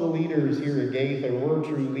 some of the leaders here at Gaither were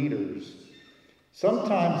true leaders.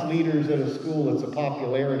 Sometimes leaders at a school, it's a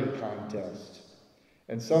popularity contest.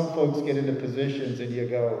 And some folks get into positions and you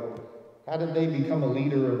go, how did they become a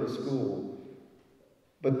leader of a school?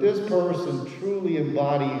 But this person truly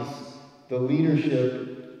embodies the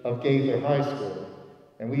leadership of Gaither High School.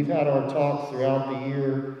 And we've had our talks throughout the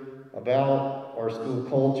year about our school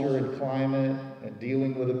culture and climate and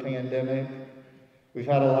dealing with a pandemic. We've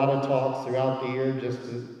had a lot of talks throughout the year just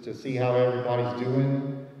to see how everybody's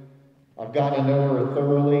doing. I've gotten to know her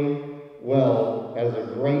thoroughly well as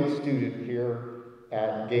a great student here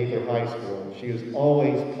at Gaither High School. She is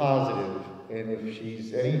always positive, and if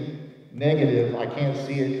she's any negative, I can't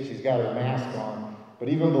see it because she's got her mask on. But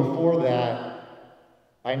even before that,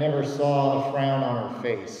 I never saw a frown on her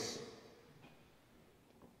face.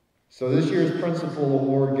 So this year's Principal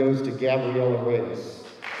Award goes to Gabriella Reyes.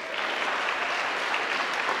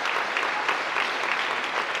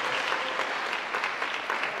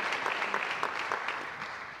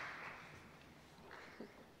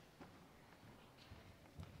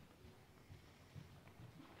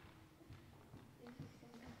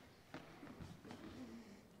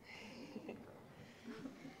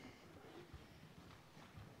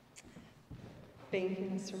 Thank you,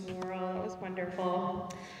 Mr. Morrill. That was wonderful.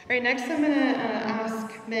 All right, next I'm going to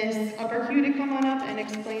ask Miss Upperhue to come on up and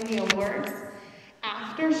explain the awards.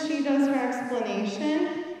 After she does her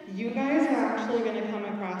explanation, you guys are actually going to come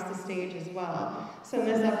across the stage as well. So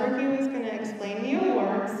Miss Upperhue is going to explain the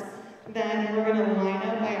awards. Then we're going to line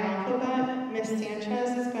up by alphabet. Miss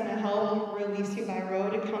Sanchez is going to help release you by row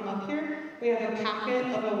to come up here. We have a packet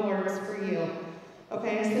of awards for you.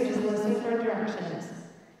 Okay, so just listen for directions.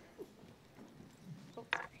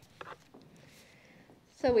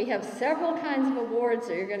 So we have several kinds of awards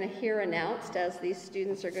that you're going to hear announced as these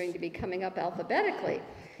students are going to be coming up alphabetically.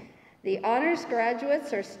 The honors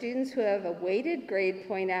graduates are students who have a weighted grade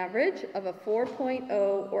point average of a 4.0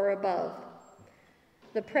 or above.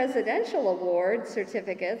 The presidential award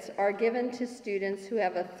certificates are given to students who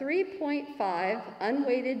have a 3.5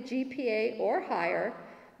 unweighted GPA or higher,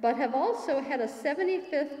 but have also had a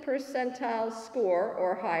 75th percentile score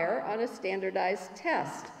or higher on a standardized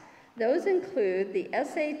test. Those include the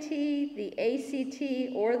SAT, the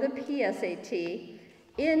ACT, or the PSAT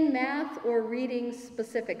in math or reading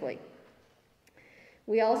specifically.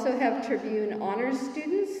 We also have Tribune Honors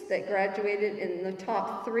students that graduated in the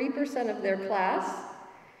top 3% of their class.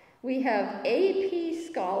 We have AP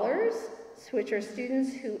Scholars, which are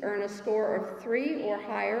students who earn a score of 3 or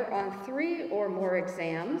higher on 3 or more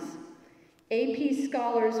exams. AP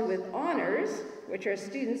Scholars with Honors, which are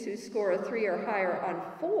students who score a 3 or higher on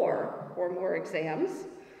 4 or more exams.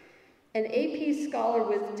 An AP Scholar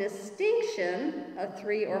with Distinction, a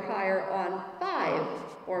 3 or higher on 5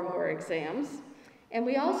 or more exams. And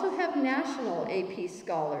we also have National AP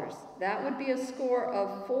Scholars. That would be a score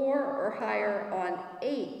of 4 or higher on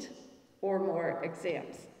 8 or more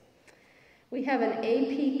exams. We have an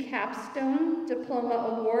AP Capstone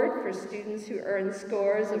Diploma Award for students who earn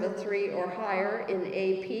scores of a 3 or higher in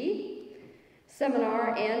AP,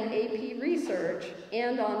 Seminar, and AP Research,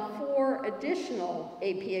 and on 4 additional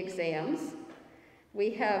AP exams. We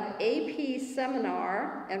have AP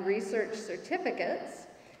Seminar and Research Certificates.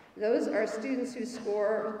 Those are students who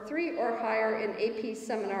score 3 or higher in AP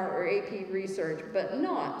Seminar or AP Research, but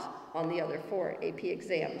not on the other 4 AP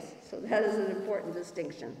exams. So that is an important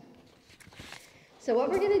distinction. So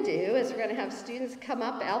what we're going to do is we're going to have students come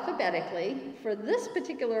up alphabetically. For this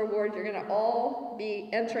particular award, you're going to all be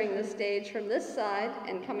entering the stage from this side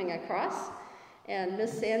and coming across. And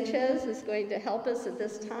Ms. Sanchez is going to help us at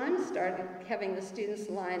this time, start having the students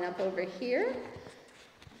line up over here.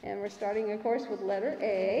 And we're starting, of course, with letter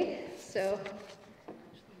A. So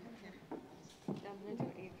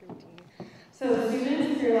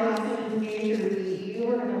students, if your last name is A or B, you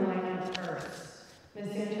are going to line up first.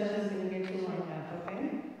 Ms. Sanchez is going to get you lined up, okay?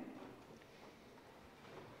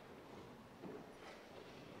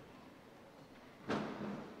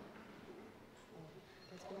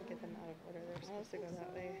 supposed to go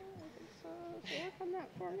that way. Work on that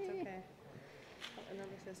for me. That's okay. And then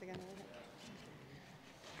this again.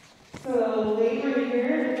 So, wait right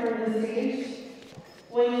here in front of the stage.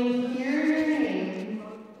 When you hear your name,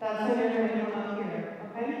 that's when you're going to come up here,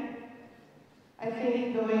 okay? I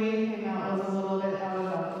think the way you came out was a little bit out of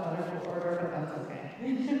alphabetical order, but that's okay.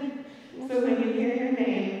 So when you hear your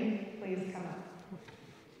name, please come up.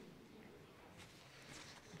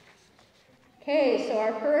 Okay, so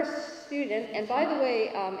our first student, and by the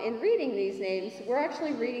way, in reading these names, we're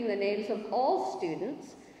actually reading the names of all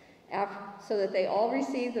students so that they all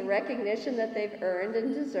receive the recognition that they've earned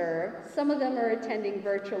and deserve. Some of them are attending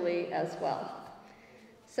virtually as well.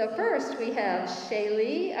 So first we have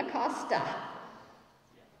Shaylee Acosta.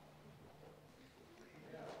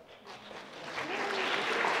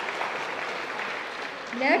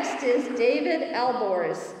 Next is David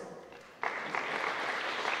Albors.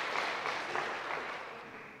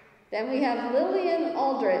 Then we have Lillian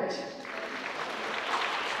Aldrich.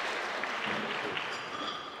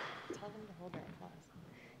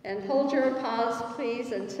 And hold your applause,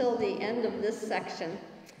 please, until the end of this section.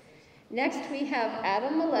 Next, we have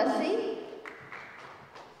Adam Malesi.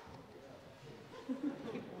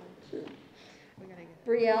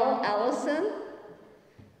 Brielle Allison.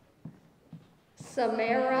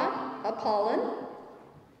 Samara Apollon.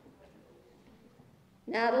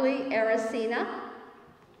 Natalie Aracena.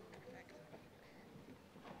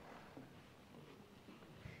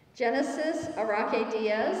 Genesis Araque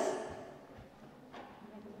Diaz.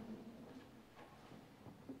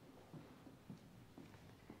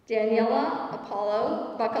 Daniela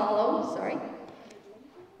Bacallo, sorry.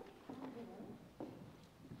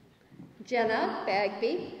 Jenna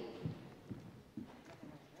Bagby.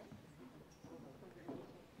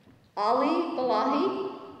 Ali Balahi.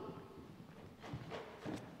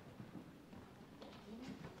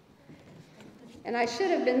 And I should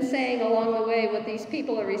have been saying along the way what these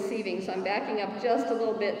people are receiving, so I'm backing up just a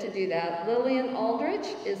little bit to do that. Lillian Aldrich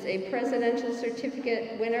is a Presidential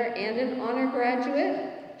Certificate winner and an honor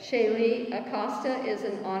graduate. Shaylee Acosta is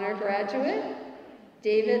an honor graduate.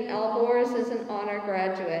 David Albors is an honor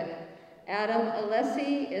graduate. Adam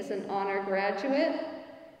Alessi is an honor graduate.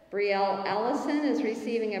 Brielle Allison is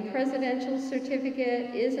receiving a Presidential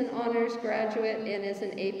Certificate, is an honors graduate, and is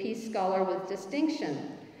an AP Scholar with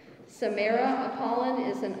distinction. Samara Apollon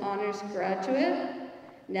is an honors graduate.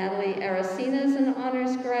 Natalie Aracena is an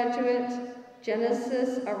honors graduate.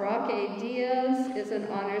 Genesis Araque Diaz is an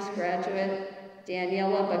honors graduate.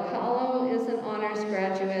 Daniela Bacallo is an honors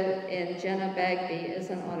graduate, and Jenna Bagby is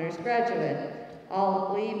an honors graduate.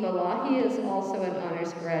 Ali Balahi is also an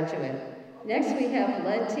honors graduate. Next we have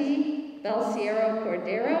Letty Belciero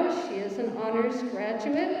Cordero. She is an honors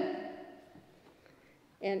graduate.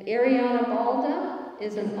 And Ariana Balda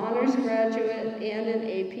is an honors graduate and an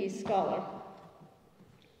AP Scholar.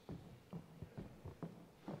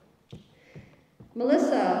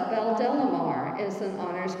 Melissa Valdelamar is an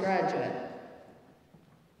honors graduate.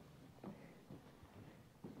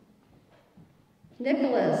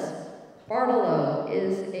 Nicholas Bartolo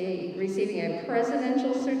is receiving a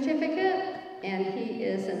Presidential Certificate, and he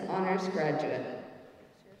is an honors graduate.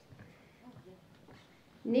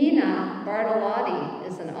 Nina Bartolotti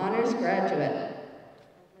is an honors graduate.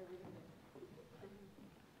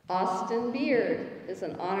 Austin Beard is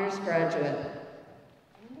an honors graduate.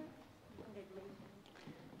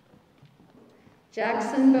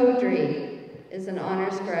 Jackson Beaudry is an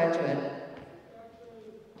honors graduate.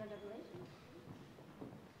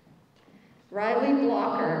 Riley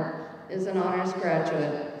Blocker is an honors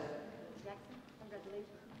graduate.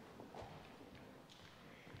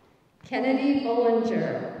 Kennedy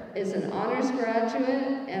Bollinger is an honors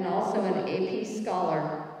graduate and also an AP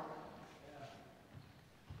Scholar.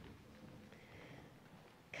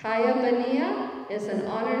 Kaya Bania is an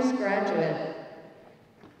honors graduate.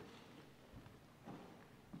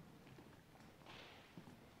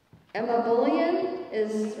 Emma Bullion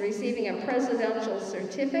is receiving a Presidential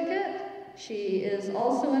Certificate. She is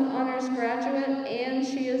also an honors graduate, and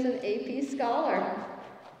she is an AP Scholar.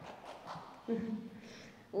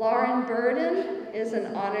 Lauren Burden is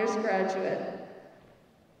an honors graduate.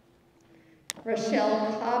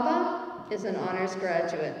 Rochelle Caba is an honors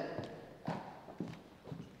graduate.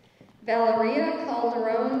 Valeria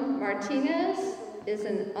Calderon Martinez is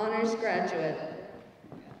an honors graduate.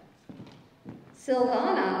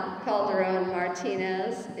 Silvana Calderon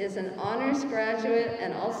Martinez is an honors graduate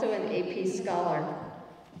and also an AP Scholar.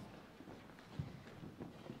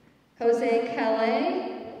 Jose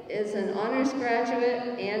Calais is an honors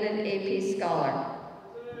graduate and an AP Scholar.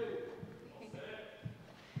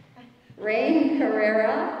 Rain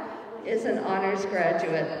Carrera is an honors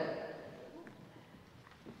graduate.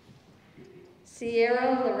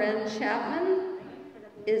 Sierra Loren Chapman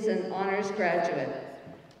is an honors graduate.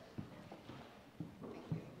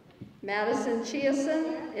 Madison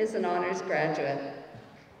Chiason is an honors graduate.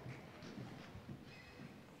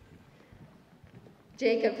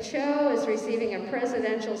 Jacob Cho is receiving a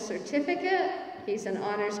presidential certificate. He's an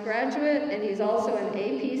honors graduate, and he's also an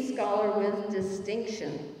AP Scholar with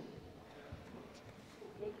distinction.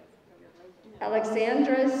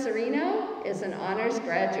 Alexandra Serino is an honors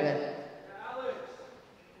graduate.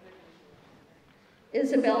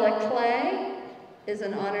 Isabella Clay is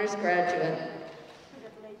an honors graduate.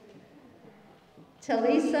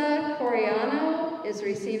 Talisa Coriano is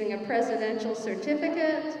receiving a presidential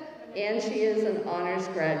certificate, and she is an honors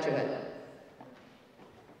graduate.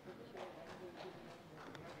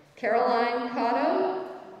 Caroline Cotto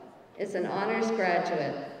is an honors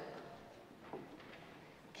graduate.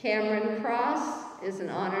 Cameron Cross is an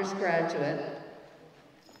honors graduate.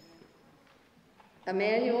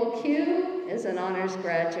 Emmanuel Q is an honors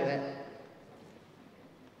graduate.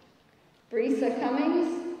 Brisa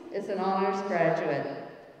Cummings is an honors graduate.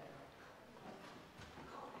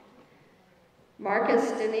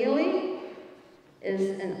 Marcus Danili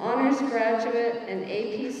is an honors graduate, an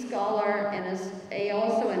AP Scholar, and is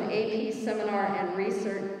also an AP Seminar and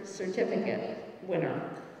Research Certificate winner.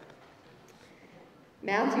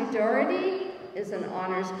 Matthew Doherty is an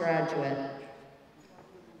honors graduate.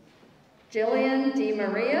 Jillian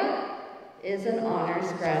DeMaria is an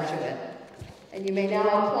honors graduate. And you may now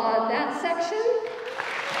applaud that section.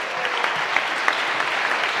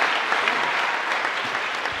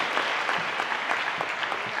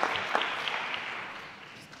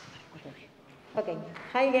 Okay,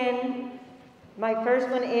 hi again. My first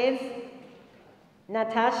one is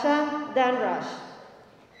Natasha Danrush.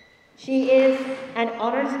 She is an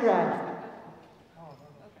honors grad.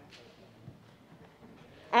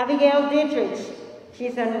 Abigail Dietrich.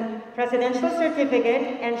 She's a presidential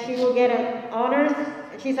certificate, and she will get an honors.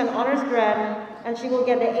 She's an honors grad, and she will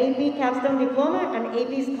get the AP Capstone Diploma and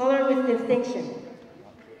AP Scholar with distinction.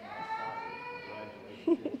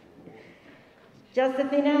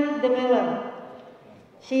 Josefina DeMiller.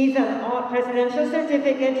 She's a presidential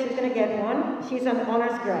certificate. She's going to get one. She's an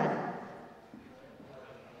honors grad.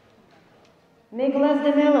 Nicholas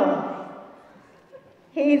DeMillo.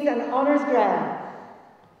 He's an honors grad.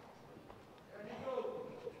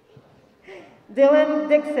 Dylan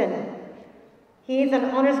Dixon. He's an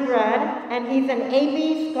honors grad, and he's an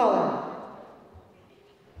AP Scholar.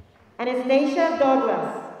 Anastasia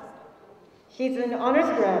Douglas. She's an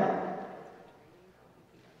honors grad.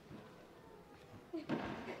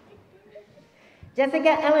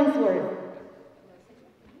 Jessica Ellingsworth.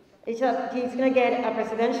 She's going to get a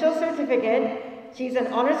presidential certificate. She's an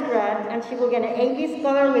honors grad, and she will get an AP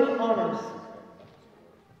Scholar with honors.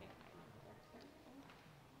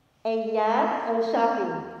 Ayad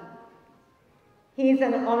El-Shafi. He's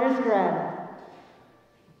an honors grad.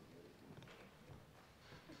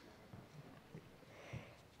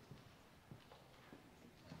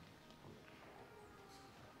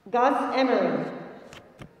 Gus Emery.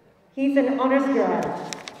 He's an honors grad.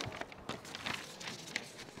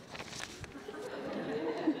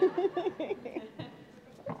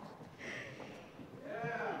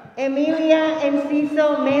 Emilia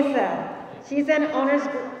Enciso Mesa. She's an honors.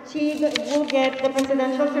 She will get the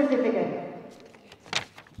presidential certificate,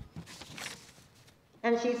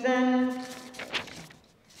 and she's an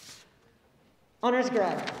honors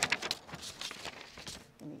grad.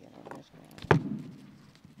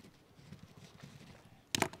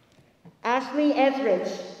 Ashley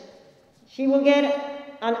Ezrich. She will get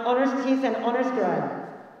an honors. She's an honors grad.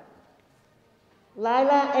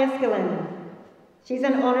 Lila Escalon. She's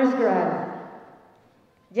an honors grad.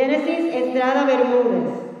 Genesis Estrada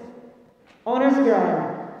Bermudez, honors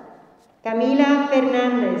grad. Camila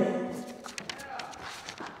Fernandez.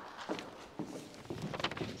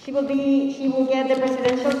 She will get the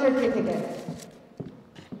presidential certificate.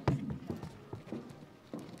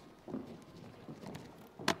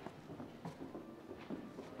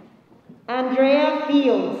 Andrea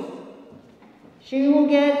Fields.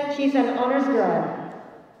 She's an honors grad.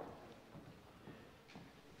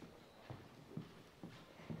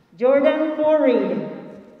 Jordan Forreed.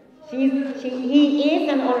 He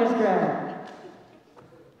is an honors grad.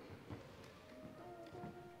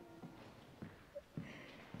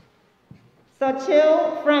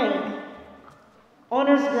 Sachil Frank,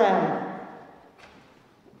 honors grad.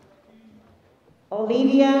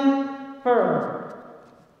 Olivia Furr,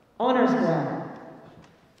 honors grad.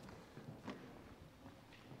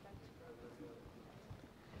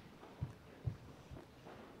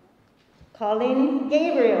 Colin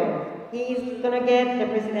Gabriel. He's gonna get the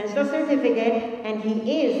presidential certificate, and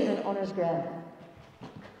he is an honors grad.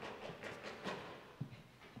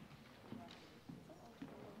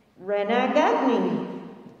 Rena Gagne.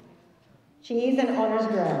 She's an honors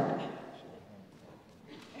grad.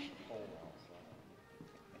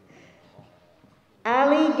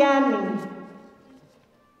 Ali Gagne,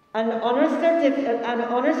 an honors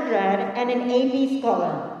grad and an AP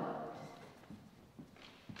scholar.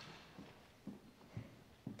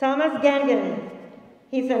 Thomas Gangan,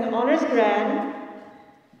 he's an honors grad.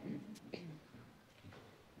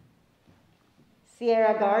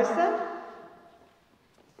 Sierra Garza,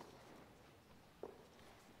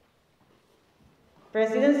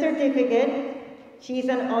 President's certificate. She's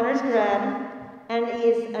an honors grad and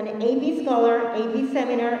is an AP scholar, AP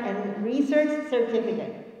seminar, and research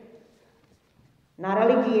certificate.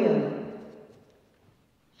 Natalie Gear.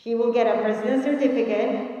 She will get a President's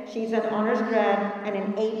certificate. She's an honors grad and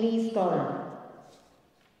an AP scholar.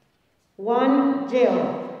 Juan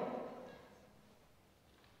Jill.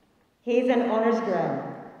 He's an honors grad.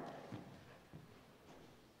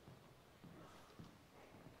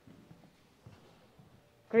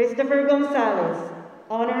 Christopher Gonzalez,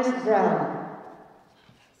 honors grad.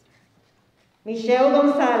 Michelle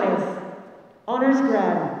Gonzalez, honors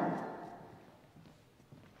grad.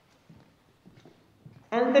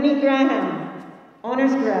 Anthony Graham,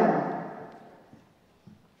 honors grad.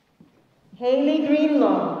 Haley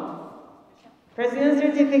Greenlaw, President's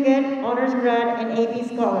certificate, honors grad, and AP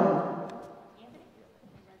scholar.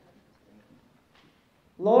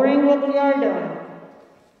 Lauren Wogliardo,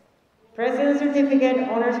 President's certificate,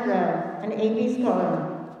 honors grad, and AP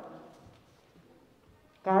scholar.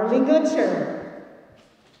 Carly Goodcher,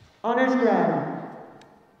 honors grad.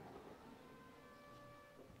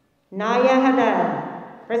 Naya Haddad,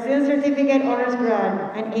 President's certificate, honors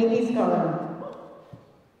grad, and AP scholar.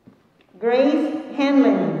 Grace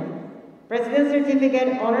Hanlon, President's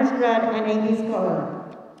certificate, honors grad, and AP scholar.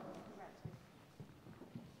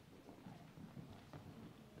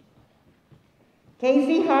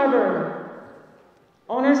 Casey Harbour,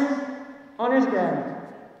 honors grad.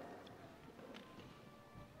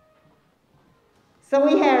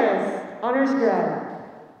 Zoe Harris, honors grad.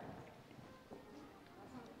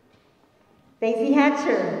 Daisy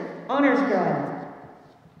Hatcher, honors grad.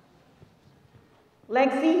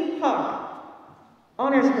 Lexi Hawk,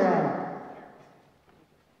 honors grad.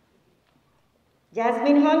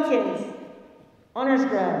 Jasmine Hunkins, honors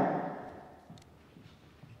grad.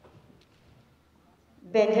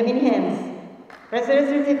 Benjamin Hems,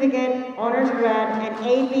 President's certificate, honors grad, and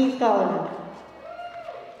AP scholar.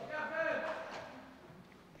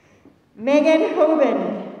 Megan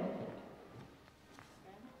Hoban,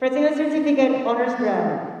 President's certificate, honors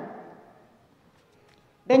grad.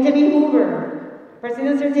 Benjamin Hoover,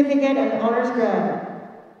 President's certificate and honors grad.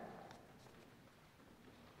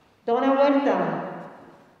 Donna Huerta,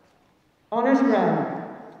 honors grad.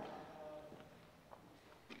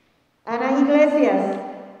 Ana Iglesias,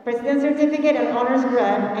 President's certificate and honors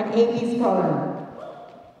grad and AP scholar.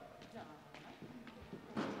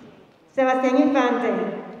 Sebastián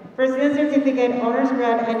Infante, President's certificate, honors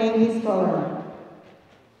grad, and AP scholar.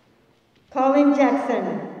 Colin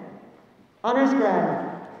Jackson, honors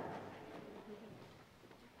grad.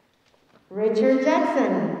 Richard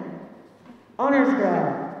Jackson, honors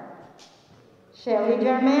grad. Shelley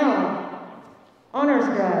Jarmel, honors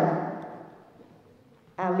grad.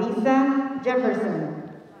 Alisa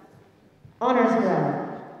Jefferson, honors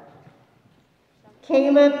grad.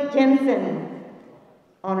 Caleb Jensen,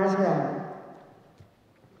 honors grad.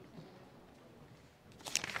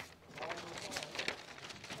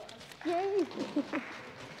 Yay!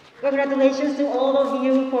 Congratulations to all of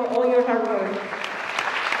you for all your hard work.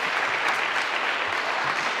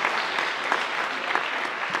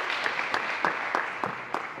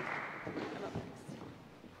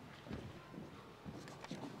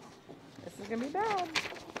 This is gonna be bad.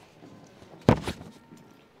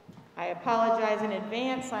 I apologize in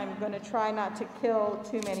advance. I'm gonna try not to kill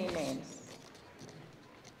too many names.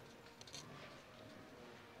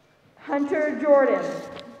 Hunter Jordan,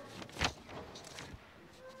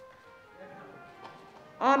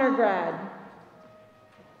 honor grad.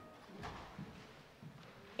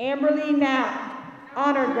 Amberly Knapp,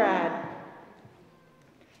 honor grad.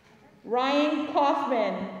 Ryan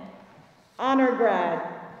Kaufman, honor grad.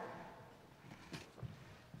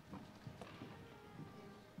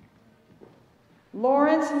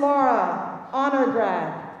 Lawrence Laura, honor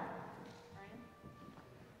grad.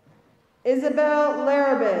 Isabel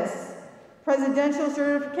Larabis, presidential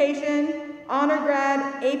certification, honor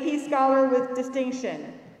grad, AP scholar with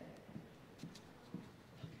distinction.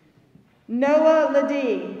 Noah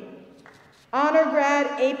Ladie, honor grad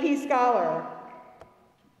AP Scholar.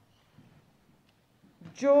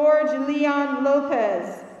 George Leon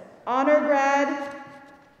Lopez, honor grad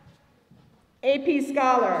AP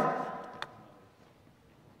Scholar.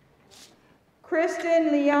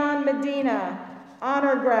 Kristen Leon Medina,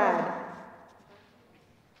 honor grad.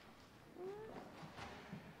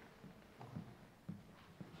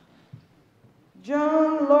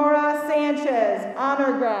 Joan Laura Sanchez,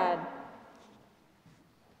 honor grad.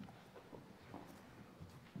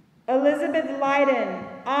 Elizabeth Leiden,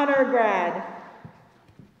 honor grad.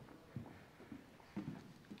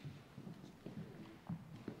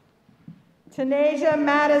 Tanasia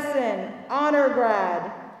Madison, honor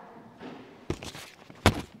grad.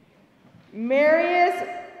 Marius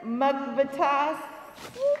Mukvitas,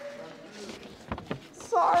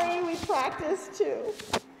 sorry, we practiced too.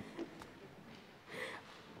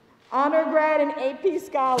 Honor grad and AP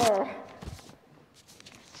Scholar.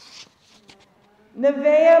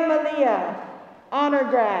 Nevaeh Malia, honor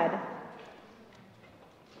grad.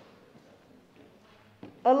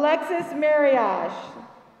 Alexis Mariash,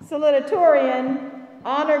 salutatorian,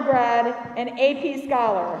 honor grad, and AP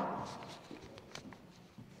Scholar.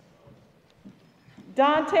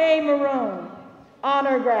 Dante Maroon,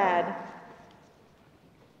 honor grad.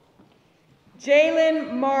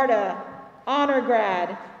 Jalen Marta, honor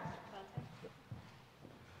grad.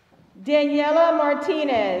 Daniela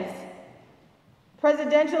Martinez,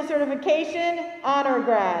 presidential certification, honor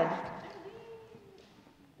grad.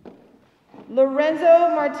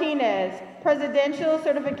 Lorenzo Martinez, presidential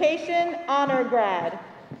certification, honor grad.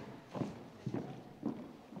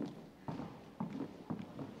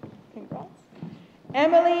 Congrats.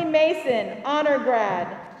 Emily Mason, honor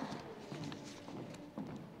grad.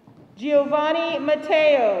 Giovanni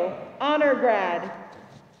Matteo, honor grad.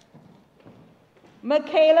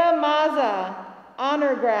 Michaela Maza,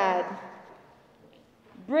 honor grad.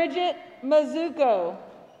 Bridget Mazuko,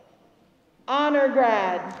 honor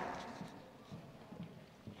grad.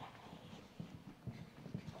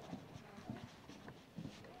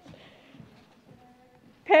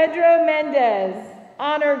 Pedro Mendez,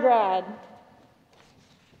 honor grad.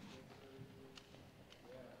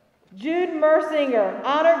 Jude Mersinger,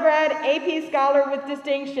 honor grad, AP Scholar with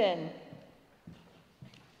distinction.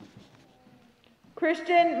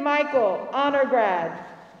 Christian Michael, honor grad.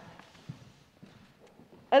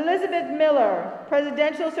 Elizabeth Miller,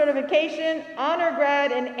 presidential certification, honor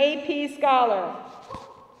grad, and AP Scholar.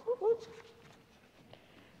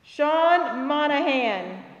 Sean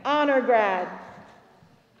Monahan, honor grad.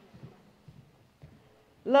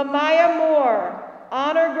 Lamaya Moore,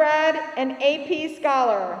 honor grad, and AP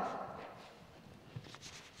Scholar.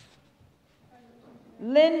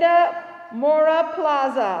 Linda Mora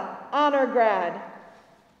Plaza, honor grad.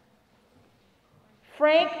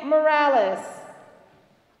 Frank Morales,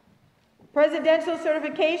 presidential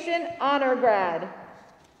certification, honor grad.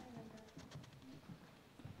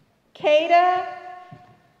 Kada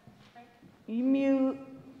Mueller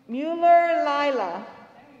Lila.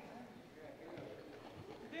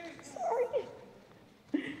 Sorry.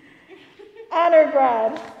 Honor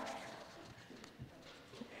grad.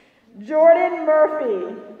 Jordan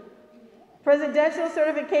Murphy, presidential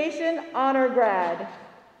certification, honor grad.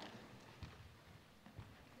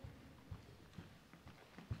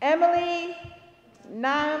 Emily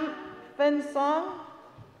Nam Phen Song,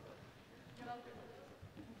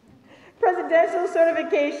 presidential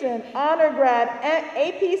certification, honor grad,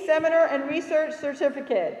 AP Seminar and Research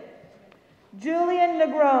Certificate. Julian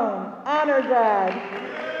Negron, honor grad.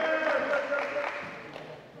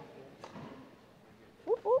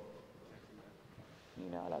 You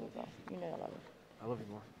know I love you, bro. You know I love you. I love you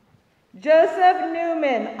more. Joseph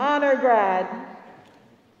Newman, honor grad.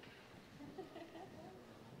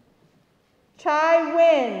 Chai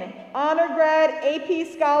Win, honor grad, AP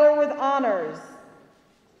Scholar with honors.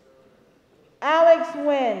 Alex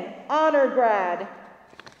Wynn, honor grad.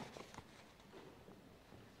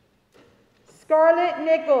 Scarlett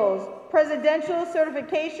Nichols, presidential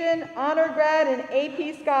certification, honor grad, and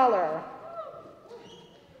AP Scholar.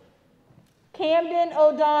 Camden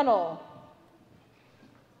O'Donnell,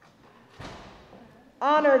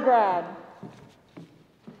 honor grad.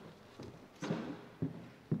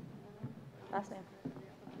 Last name,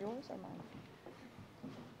 yours or mine?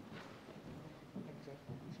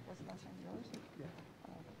 What's the last name, yours? Yeah.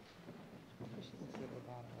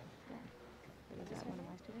 Is this one of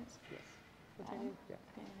my students? Yes. What's her name? Yeah.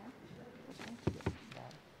 What's her name?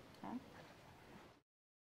 Huh?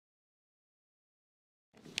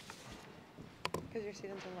 Because your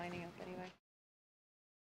students are lining up anyway.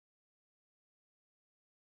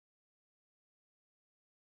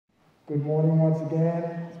 Good morning once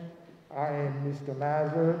again. I am Mr.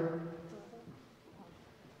 Mazur,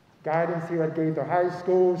 guidance here at Gaither High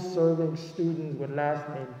School, serving students with last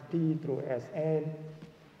name P through SN.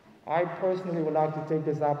 I personally would like to take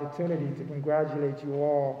this opportunity to congratulate you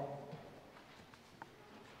all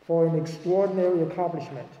for an extraordinary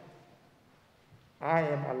accomplishment. I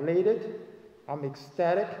am elated, I'm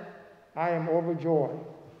ecstatic, I am overjoyed.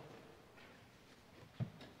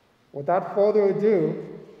 Without further ado,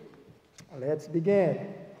 let's begin.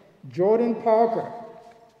 Jordan Parker,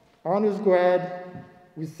 honors grad,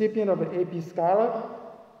 recipient of an AP Scholar.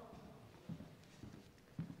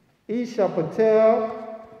 Isha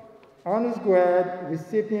Patel, honors grad,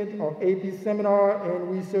 recipient of AP Seminar and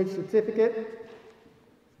Research Certificate.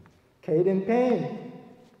 Caden Payne,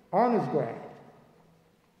 honors grad.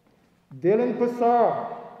 Dylan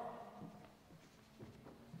Passar,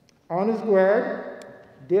 honors grad.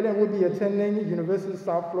 Dylan will be attending University of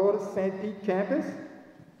South Florida St. Pete campus.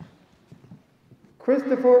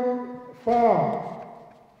 Christopher Fong,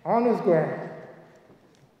 honors grad.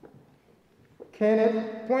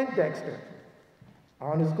 Kenneth Poindexter,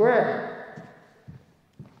 honors grad.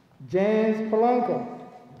 James Polanco,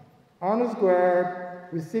 honors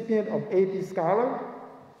grad, recipient of AP Scholar.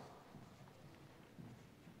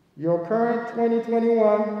 Your current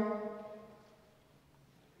 2021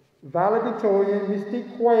 valedictorian,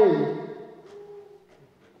 Mystique Quaid,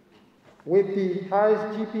 with the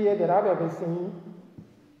highest GPA that I've ever seen,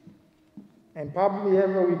 and probably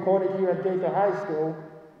ever recorded here at Gaither High School,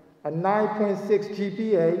 a 9.6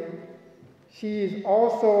 GPA. She has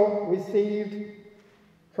also received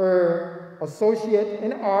her Associate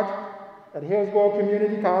in Art at Hillsborough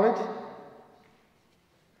Community College.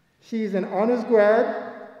 She's an honors grad,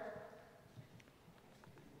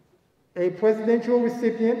 a presidential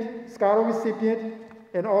recipient, scholar recipient,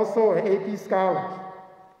 and also an AP Scholar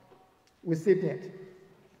recipient.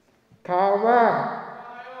 Kyle Rye,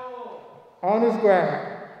 honors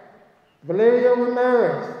grad. Valeria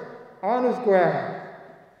Ramirez, honors grad.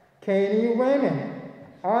 Kanye Raymond,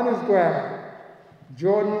 honors grad.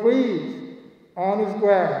 Jordan Reeves, honors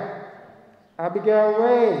grad. Abigail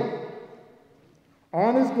Ray,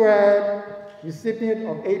 honors grad, recipient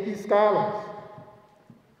of AP Scholars.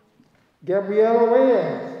 Gabriela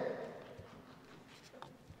Reyes,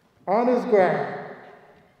 honors grad.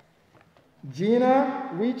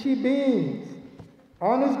 Gina Ricci Beans,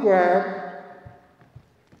 honors grad,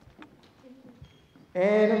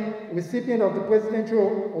 and recipient of the Presidential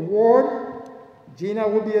Award. Gina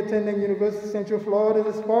will be attending University of Central Florida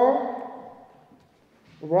this fall.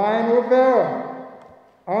 Ryan Rivera,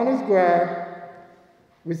 honors grad,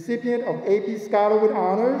 recipient of AP Scholar with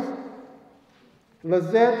Honors.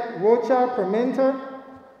 Lizette Rocha Permenter,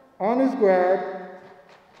 honors grad.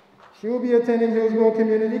 She will be attending Hillsborough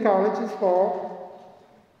Community College this fall.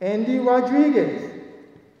 Andy Rodriguez,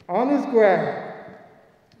 honors grad.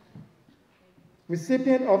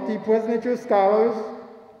 Recipient of the Presidential Scholars,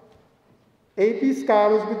 AP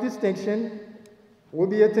Scholars with Distinction, will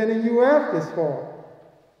be attending UF this fall.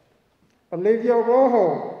 Olivia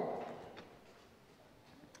Rojo,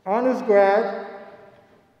 honors grad.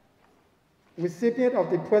 Recipient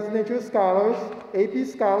of the Presidential Scholars, AP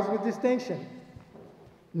Scholars with Distinction.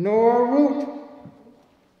 Noah Root,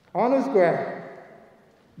 honors grad.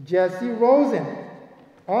 Jesse Rosen,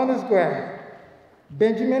 honors grad.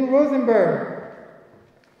 Benjamin Rosenberg,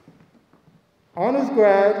 honors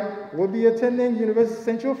grad, will be attending University of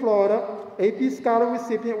Central Florida, AP Scholar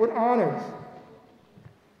recipient with honors.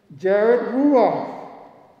 Jared Ruoff,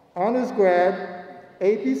 honors grad,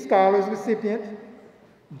 AP Scholars recipient.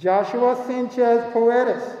 Joshua Sanchez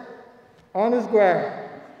Paredes, honors grad.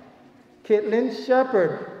 Caitlin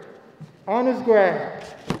Shepard, honors grad.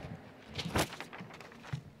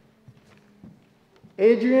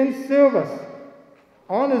 Adrian Silvas,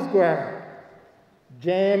 honors grad.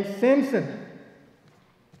 James Simpson,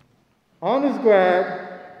 honors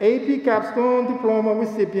grad, AP Capstone Diploma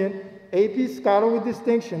recipient, AP Scholar with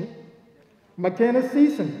Distinction. McKenna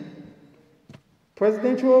Season,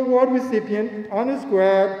 Presidential Award recipient, honors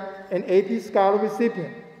grad, and AP Scholar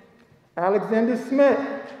recipient. Alexander Smith,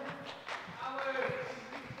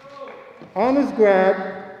 honors grad,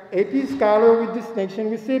 AP Scholar with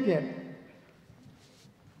Distinction recipient.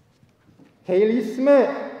 Haley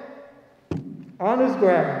Smith, honors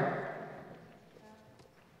grad.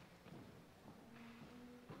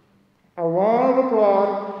 A round of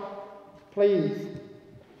applause, please,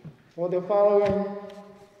 for the following,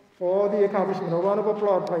 for the accomplishment. A round of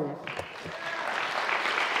applause, please.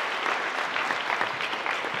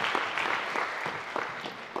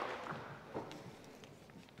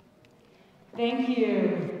 Thank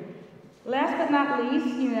you. Last but not least,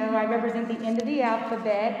 I represent the end of the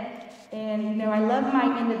alphabet, and I love my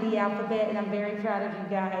end of the alphabet, and I'm very proud of you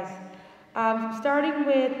guys. Starting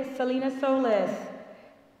with Selena Solis.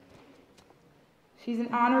 She's an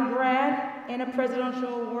honor grad and a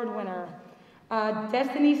presidential award winner.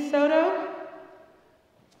 Destiny Soto,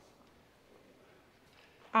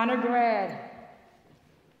 honor grad.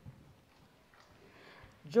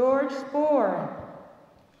 George Spohr,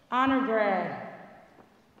 honor grad.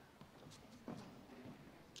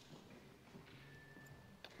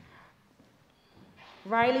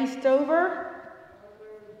 Riley Stover,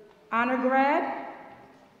 honor grad.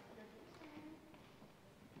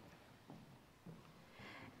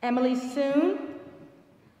 Emily Soon,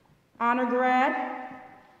 honor grad.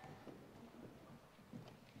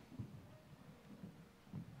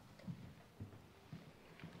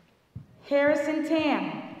 Harrison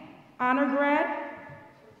Tam, honor grad.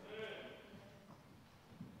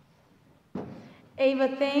 Ava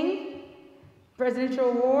Thing, presidential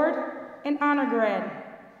award and honor grad.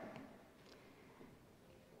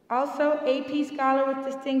 Also, AP Scholar with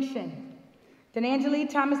distinction. Denangeli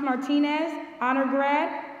Thomas Martinez, honor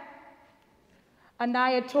grad.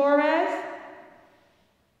 Anaya Torres,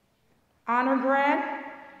 honor grad.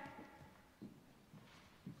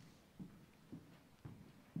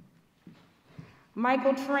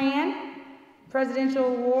 Michael Tran, presidential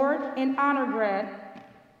award and honor grad.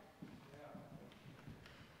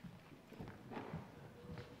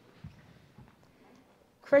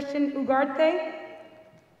 Christian Ugarte,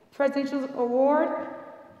 presidential award.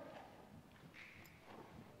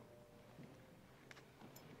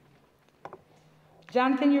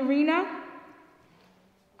 Jonathan Urena,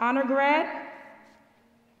 honor grad.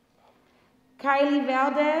 Kylie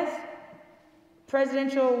Valdez,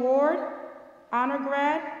 presidential award, honor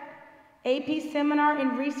grad. AP Seminar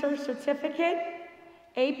and Research Certificate,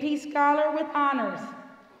 AP Scholar with honors.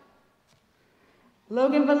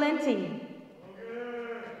 Logan Valenti,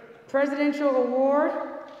 presidential award,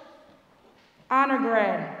 honor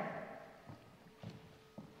grad.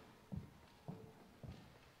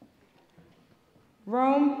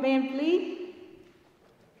 Rome Van Vliet,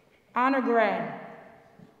 honor grad.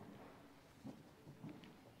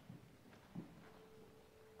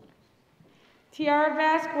 Tiara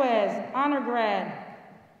Vasquez, honor grad.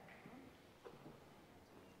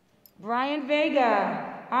 Brian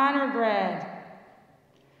Vega, honor grad.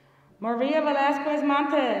 Maria Velasquez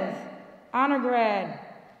Montes, honor grad.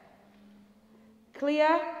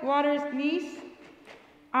 Clea Waters Niece,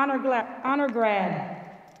 honor grad.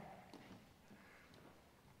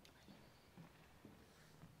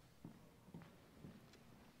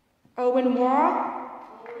 Owen Waugh,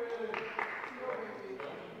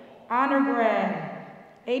 honor grad,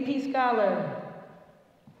 AP Scholar.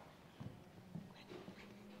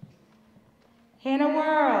 Hannah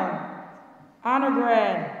Worrell, honor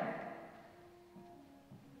grad.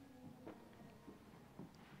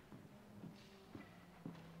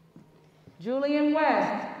 Julian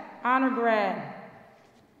West, honor grad.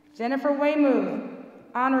 Jennifer Weymouth,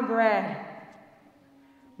 honor grad.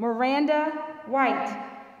 Miranda White,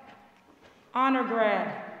 honor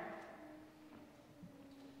grad.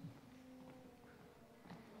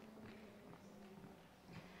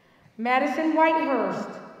 Madison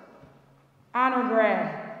Whitehurst, honor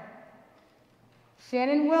grad.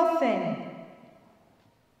 Shannon Wilson,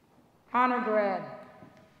 honor grad.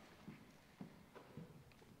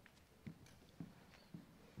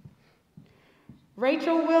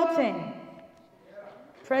 Rachel Wilton,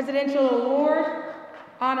 presidential award,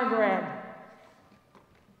 honor grad.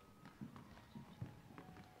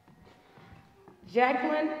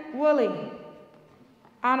 Jacqueline Woolley,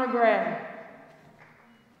 honor grad.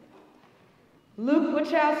 Luke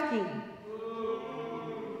Wachowski,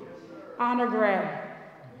 honor grad.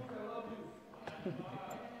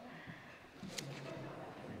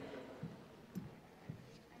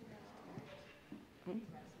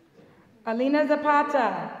 Alina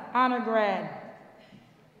Zapata, honor grad.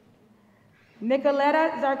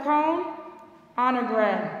 Nicoletta Zarcone, honor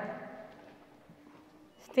grad.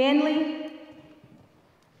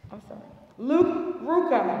 Luke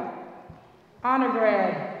Ruka, honor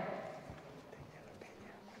grad.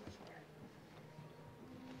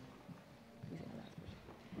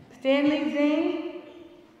 Stanley Zing,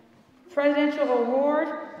 presidential award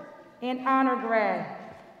and honor grad.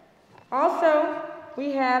 Also,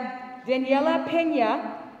 we have Daniela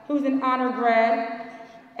Pena, who's an honor grad,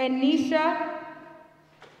 and Nisha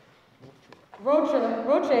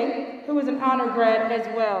Roche, who is an honor grad as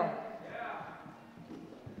well.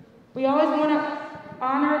 We always want to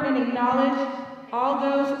honor and acknowledge all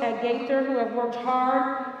those at Gaither who have worked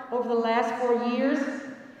hard over the last 4 years.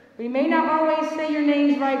 We may not always say your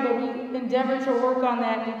names right, but we endeavor to work on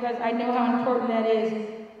that because I know how important that is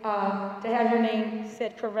to have your name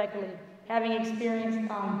said correctly, having experienced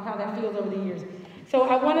how that feels over the years. So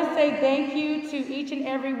I want to say thank you to each and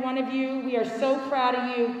every one of you. We are so proud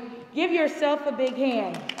of you. Give yourself a big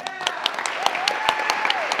hand.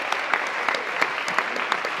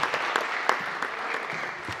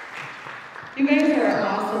 You guys are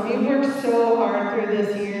awesome. You've worked so hard through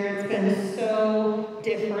this year. It's been so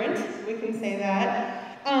different. We can say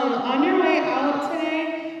that. On your way out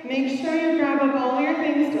today, make sure you grab up all your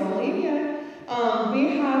things. Don't leave yet.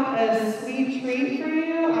 We have a sweet treat for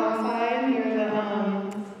you outside near the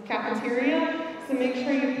cafeteria. So make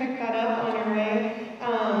sure you pick that up on your way.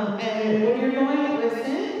 And when you're going,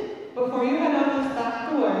 listen. Before you head out this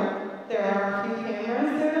back door, there are a few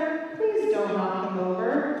cameras there. Please don't knock them over.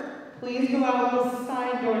 Please go out the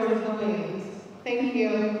side doors of the wings. Thank you.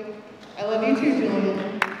 I love you too, Julian.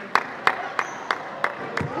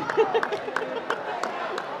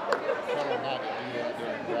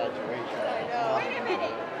 Wait a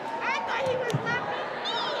minute. I thought he was laughing at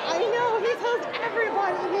me. I know, he tells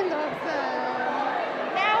everybody he loves them.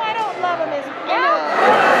 Now I don't love him as much.